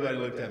then everybody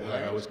looked at me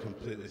like I was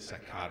completely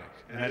psychotic,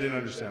 and I didn't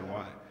understand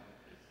why.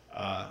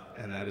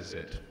 And that is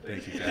it.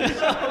 Thank you, guys.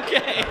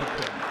 Okay.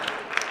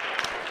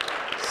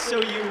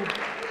 So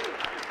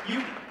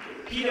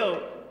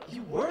Pito,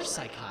 you were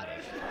psychotic.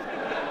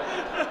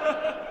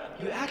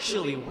 You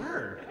actually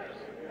were.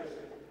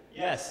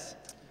 Yes.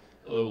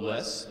 Hello,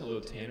 Les. Hello,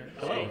 Tanner.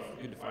 Hello.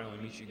 Good to finally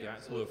meet you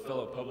guys. Hello,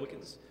 fellow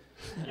publicans.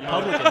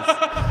 Publicans.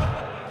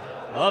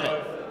 Love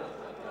it.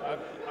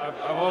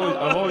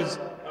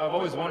 I've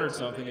always wondered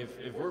something.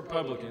 If we're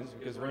publicans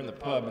because we're in the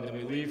pub and then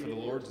we leave for the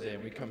Lord's Day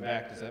and we come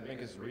back, does that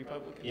make us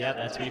Republicans? Yeah,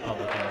 that's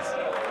Republicans.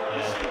 Yeah.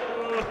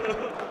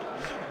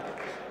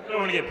 I don't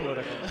want to get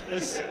political.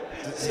 Does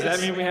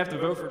that mean we have to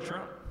vote for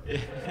Trump?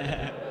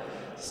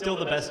 Still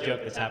the best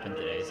joke that's happened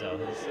today. So.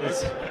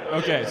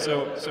 Okay,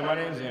 so my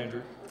name's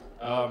Andrew.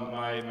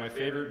 My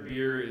favorite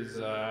beer is.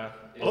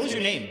 What was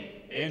your name?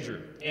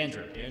 Andrew.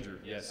 Andrew. Andrew.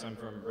 Yes, I'm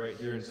from right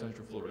here in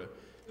Central Florida.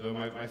 So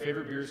my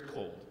favorite beer is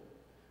cold,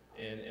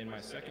 and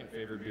my second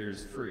favorite beer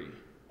is free.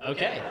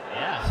 Okay.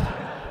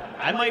 Yeah.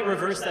 I might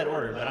reverse that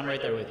order, but I'm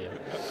right there with you.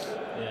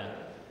 Yeah.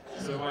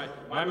 So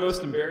my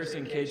most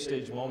embarrassing cage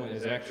stage moment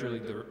is actually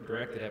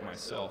directed at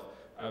myself.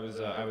 I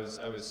was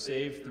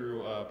saved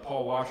through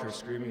Paul Washer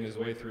screaming his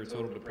way through a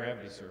total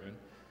depravity sermon,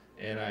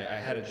 and I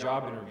had a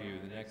job interview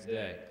the next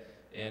day.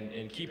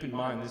 And keep in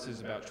mind, this is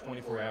about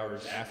 24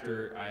 hours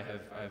after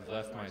I've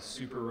left my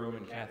super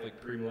Roman Catholic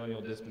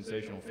premillennial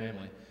dispensational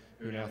family,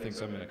 who now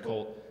thinks I'm in a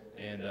cult.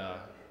 And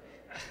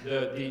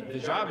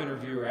the job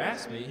interviewer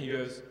asked me, he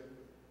goes,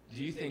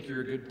 "Do you think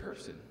you're a good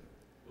person?"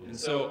 And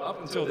so up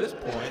until this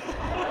point.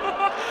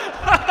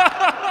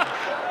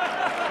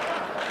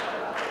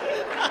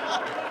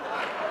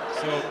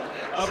 So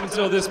up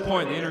until this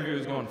point, the interview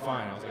was going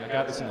fine. I was like, I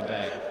got this in the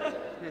bag.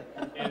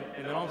 And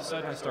then all of a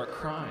sudden, I start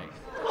crying.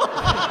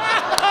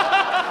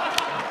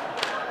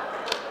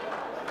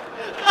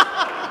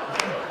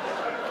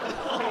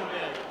 Oh,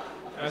 man.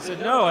 And I said,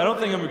 no, I don't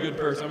think I'm a good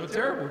person. I'm a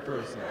terrible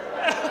person.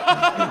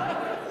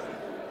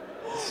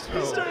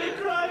 You started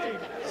crying.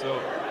 So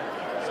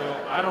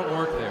I don't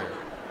work there.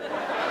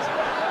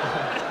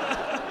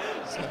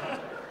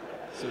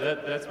 So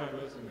that's my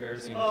most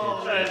embarrassing.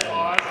 Oh, that's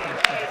awesome.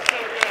 That's so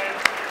good.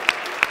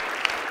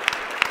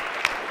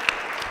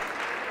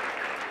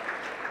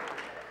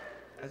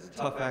 That's a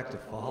tough act to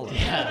follow.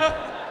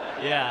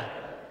 Yeah.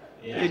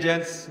 Hey,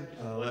 gents.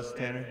 Les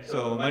Tanner.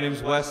 So my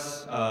name's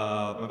Wes.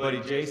 My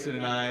buddy Jason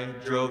and I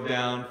drove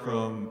down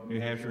from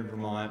New Hampshire and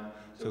Vermont.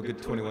 So a good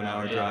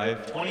 21-hour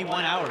drive.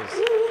 21 hours.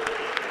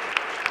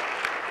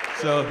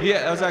 So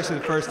that was actually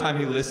the first time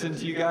he listened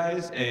to you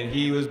guys, and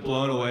he was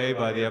blown away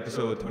by the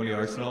episode with Tony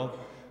Arsenal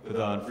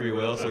on free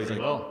will. So he's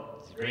like, I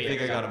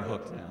think I got him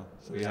hooked now.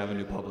 So we have a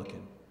new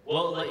publican.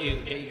 We'll let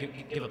you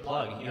give a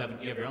plug. You have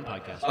your own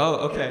podcast.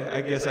 Oh, okay.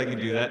 I guess I can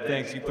do that.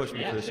 Thanks. You pushed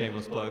me for the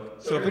shameless plug.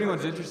 So if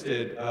anyone's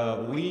interested,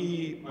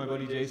 my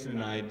buddy Jason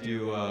and I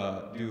do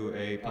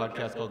a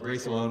podcast called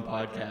Grace Alone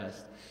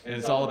Podcast. And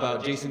it's all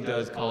about, Jason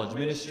does college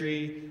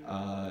ministry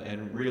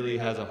and really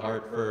has a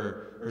heart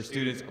for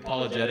students,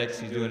 apologetics.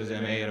 He's doing his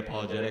MA in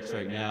apologetics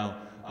right now.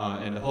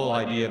 And the whole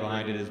idea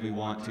behind it is we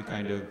want to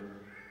kind of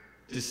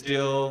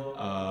distill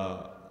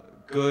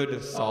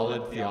good,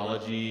 solid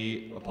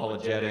theology,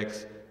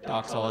 apologetics,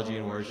 doxology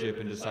and worship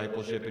and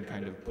discipleship, and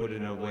kind of put it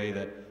in a way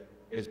that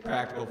is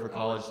practical for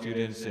college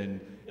students and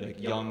like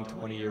young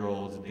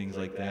 20-year-olds and things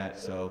like that.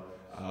 So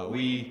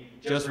We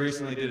just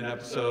recently did an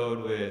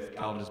episode with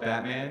Calvinist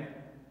Batman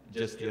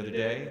just the other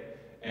day,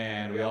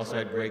 and we also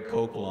had Greg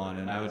Kokel on,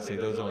 and I would say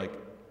those are like,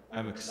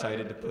 I'm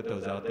excited to put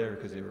those out there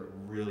because they were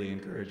really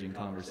encouraging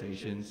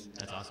conversations.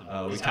 That's awesome.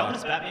 Is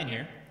Calvinist Batman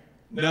here?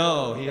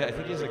 No, I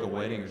think he has like a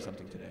wedding or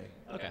something today.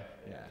 Okay.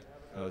 Yeah.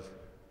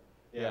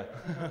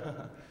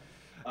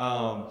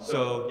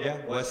 So yeah,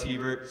 Wes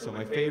Hebert. So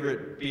my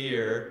favorite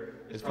beer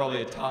is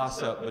probably a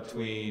toss-up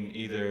between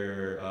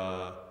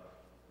either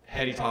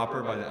Heady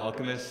Topper by the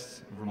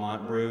Alchemist,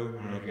 Vermont brew.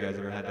 I don't know if you guys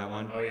ever had that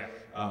one. Oh yeah.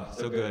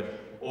 So good.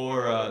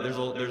 Or there's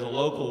a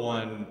local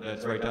one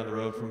that's right down the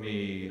road from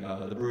me.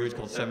 The brewery's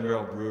called 7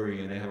 Barrel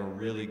Brewery, and they have a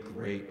really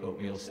great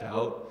oatmeal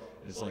stout.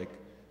 It's like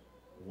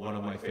one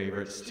of my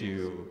favorites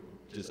to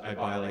I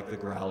buy like the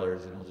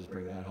growlers, and I'll just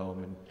bring that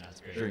home and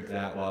drink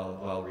that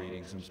while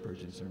reading some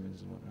Spurgeon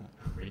sermons and whatnot.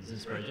 Reading some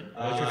Spurgeon?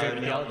 What's your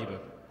favorite theology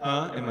book?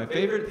 And my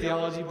favorite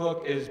theology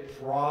book is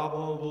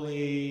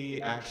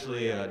probably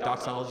actually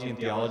Doxology and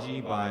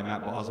Theology by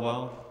Matt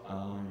Boswell.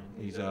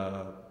 He's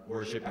a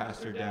worship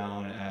pastor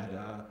down at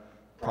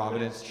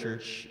Providence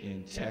Church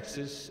in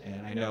Texas,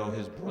 and I know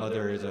his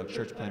brother is a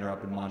church planter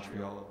up in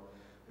Montreal,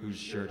 whose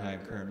shirt I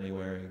am currently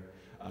wearing.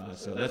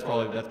 So that's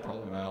probably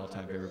my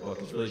all-time favorite book.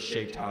 It's really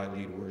shaped how I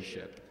lead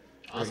worship.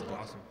 Awesome.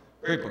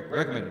 Great book.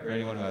 Recommend it for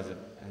anyone who hasn't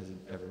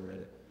ever read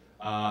it.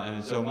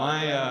 And so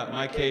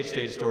my cage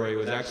stage story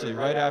was actually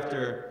right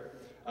after.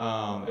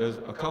 It was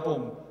a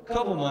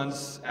couple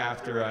months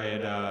after I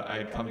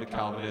had come to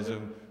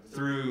Calvinism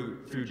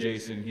through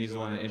Jason. He's the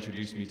one that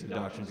introduced me to the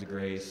Doctrines of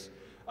Grace.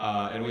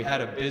 And we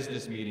had a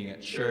business meeting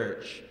at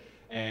church.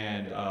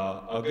 And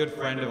a good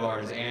friend of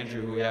ours,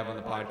 Andrew, who we have on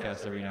the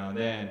podcast every now and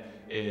then,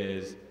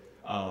 is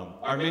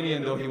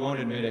Arminian, though he won't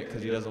admit it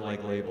because he doesn't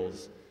like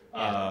labels.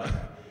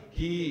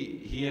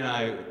 He and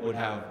I would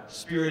have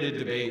spirited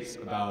debates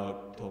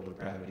about total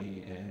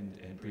depravity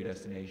and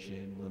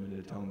predestination, limited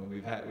atonement.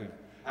 We've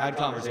had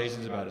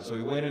conversations about it. So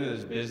we went into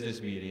this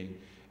business meeting,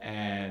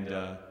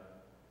 and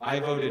I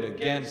voted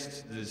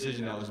against the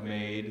decision that was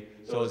made.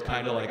 So it was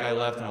kind of like I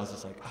left, and I was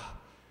just like,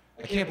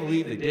 I can't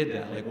believe they did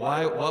that. Like,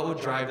 what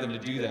would drive them to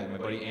do that? My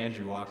buddy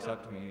Andrew walks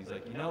up to me, and he's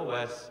like,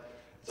 Wes,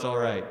 it's all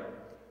right.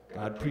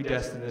 God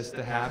predestined this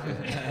to happen.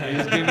 And he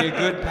just gave me a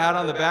good pat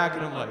on the back,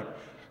 and I'm like,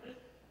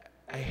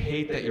 I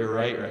hate that you're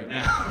right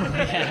now.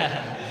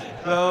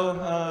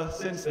 So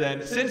since then,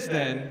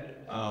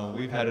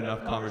 we've had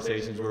enough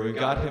conversations where we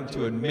got him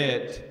to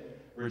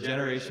admit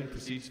regeneration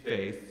precedes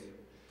faith,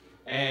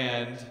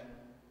 and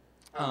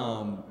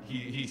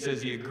he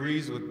says he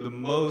agrees with the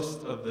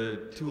most of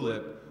the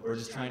tulip. We're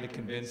just trying to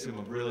convince him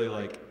of really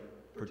like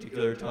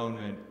particular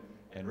atonement,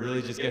 and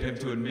really just get him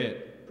to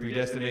admit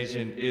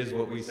predestination is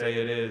what we say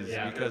it is,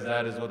 because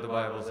that is what the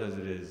Bible says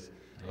it is.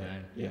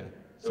 Yeah.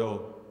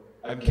 So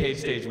I'm cage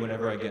stage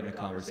whenever I get in a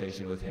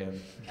conversation with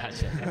him.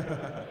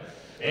 Gotcha.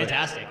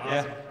 Fantastic.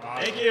 Awesome.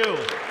 Yeah. Thank you.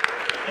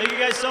 Thank you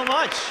guys so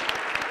much.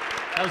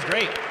 That was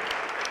great.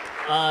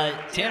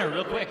 Tanner,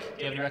 real quick, do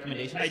you have any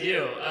recommendations? I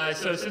do.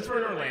 So since we're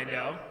in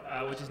Orlando,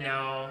 which is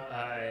now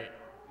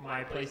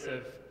my place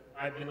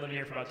I've been living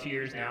here for about 2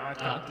 years now.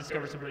 I've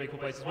discovered some really cool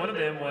places. One of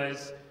them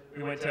was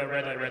we went to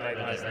Red Light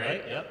last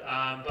night. Yep.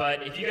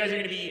 But if you guys are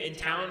going to be in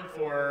town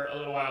for a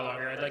little while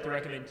longer, I'd like to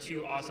recommend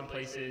 2 awesome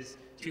places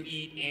to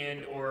eat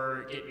and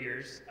or get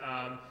beers.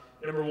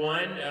 Number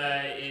one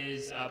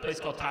is a place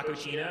called Taco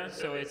China.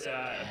 So it's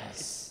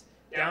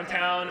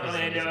downtown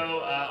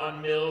Orlando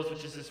on Mills,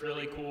 which is this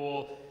really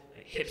cool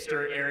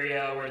hipster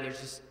area where there's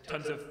just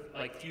tons of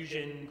like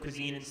fusion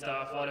cuisine and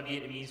stuff, a lot of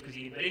Vietnamese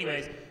cuisine. But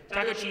anyways,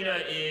 Taco China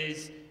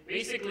is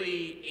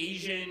basically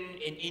Asian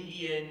and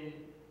Indian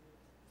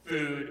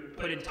food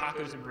put in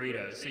tacos and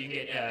burritos. So you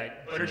can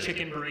get butter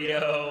chicken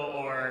burrito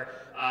or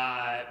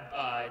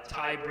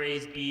Thai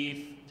braised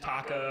beef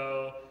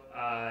taco.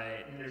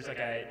 And there's like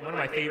one of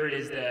my favorite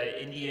is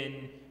the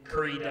Indian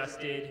curry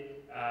dusted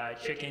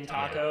chicken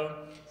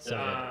taco.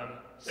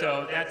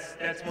 So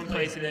that's one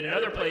place. And then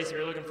another place, if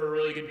you're looking for a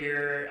really good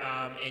beer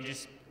and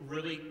just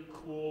really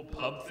cool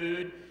pub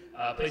food,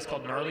 a place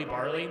called Gnarly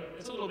Barley.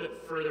 It's a little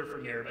bit further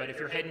from here, but if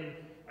you're heading,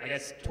 I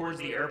guess, towards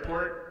the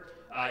airport,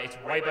 it's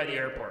right by the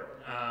airport.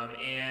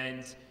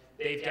 And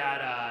they've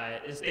got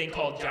this thing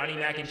called Johnny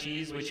Mac and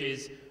Cheese, which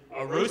is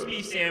a roast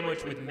beef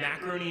sandwich with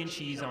macaroni and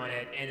cheese on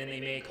it, and then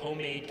they make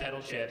homemade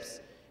kettle chips.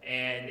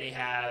 And they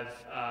have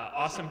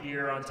awesome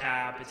beer on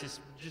tap. It's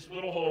just a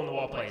little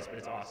hole-in-the-wall place, but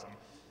it's awesome.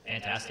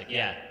 Fantastic.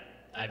 Yeah,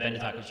 I've been to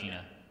Taco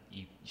China.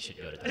 You should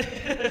go to Taco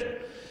China.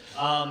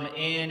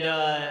 And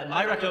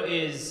my reco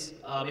is,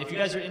 if you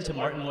guys are into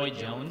Martin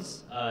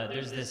Lloyd-Jones,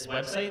 there's this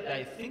website that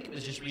I think it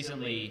was just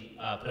recently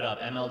put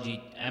up,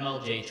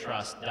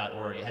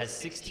 mljtrust.org. It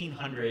has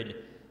 1,600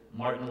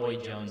 Martin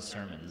Lloyd-Jones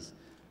sermons.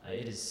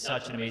 It is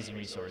such an amazing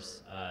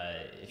resource.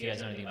 If you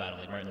guys know anything about him,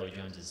 like Martin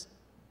Lloyd-Jones is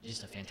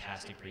just a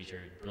fantastic preacher,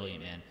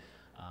 brilliant man.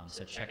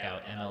 So check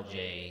out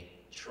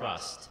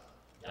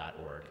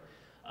mljtrust.org.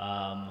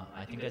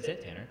 I think that's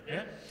it, Tanner.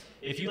 Yeah.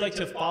 If you'd like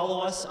to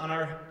follow us on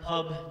our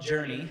pub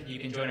journey, you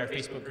can join our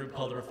Facebook group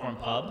called The Reformed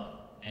Pub,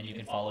 and you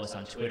can follow us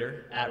on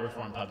Twitter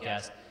 @Reformed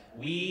Pubcast.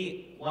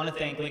 we want to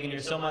thank Ligonier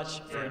so much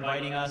for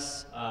inviting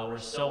us. We're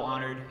so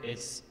honored.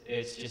 It's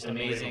just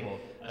amazing.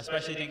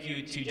 Especially thank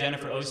you to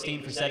Jennifer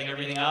Osteen for setting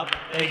everything up.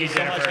 Thank you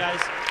so much, guys.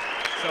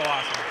 So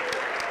awesome.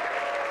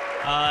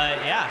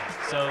 Yeah,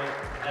 so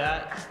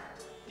that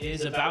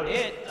is about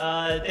it.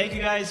 Thank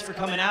you guys for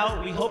coming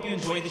out. We hope you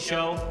enjoyed the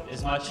show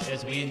as much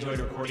as we enjoyed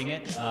recording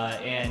it.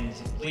 And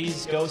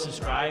please go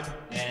subscribe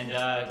and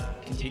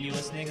continue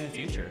listening in the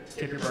future.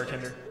 Tip your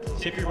bartender.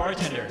 Tip your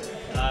bartender.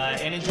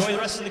 And enjoy the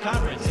rest of the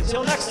conference.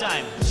 Until next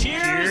time,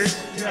 cheers,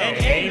 and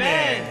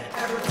amen.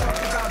 Ever talk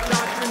about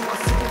doctrine while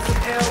sipping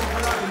some ale?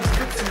 Well, I've been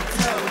fixing to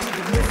tell, you've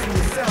been missing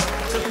yourself.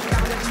 So you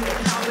gotta be a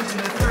college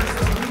and a thirst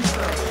of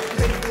research.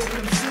 Faithful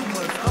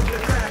consumers of the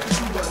craft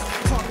chewers.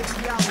 Talking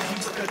theology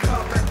with a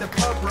cup at the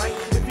pub, right?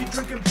 If you're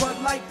drinking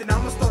Bud Light, then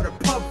I'ma start a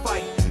pub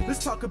fight.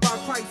 Let's talk about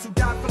Christ who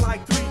died for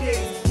like 3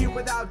 days. Here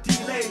without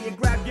delay and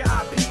grab your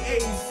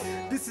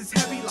IPAs. This is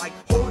heavy like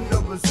holding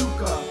a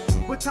bazooka.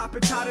 What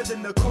topic hotter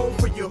than the cold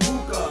for your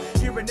hookah?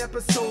 Hear an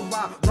episode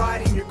while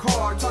riding your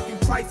car, talking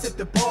Christ at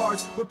the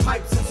bars with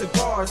pipes and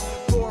cigars.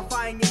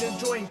 Glorifying and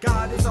enjoying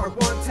God is our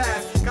one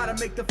task. Gotta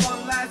make the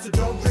fun last, so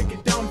don't drink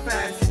it dumb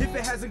fast. If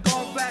it hasn't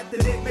gone flat,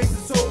 then it makes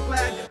us so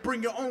glad.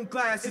 Bring your own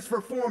glass, it's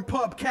Reformed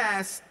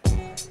Pubcast.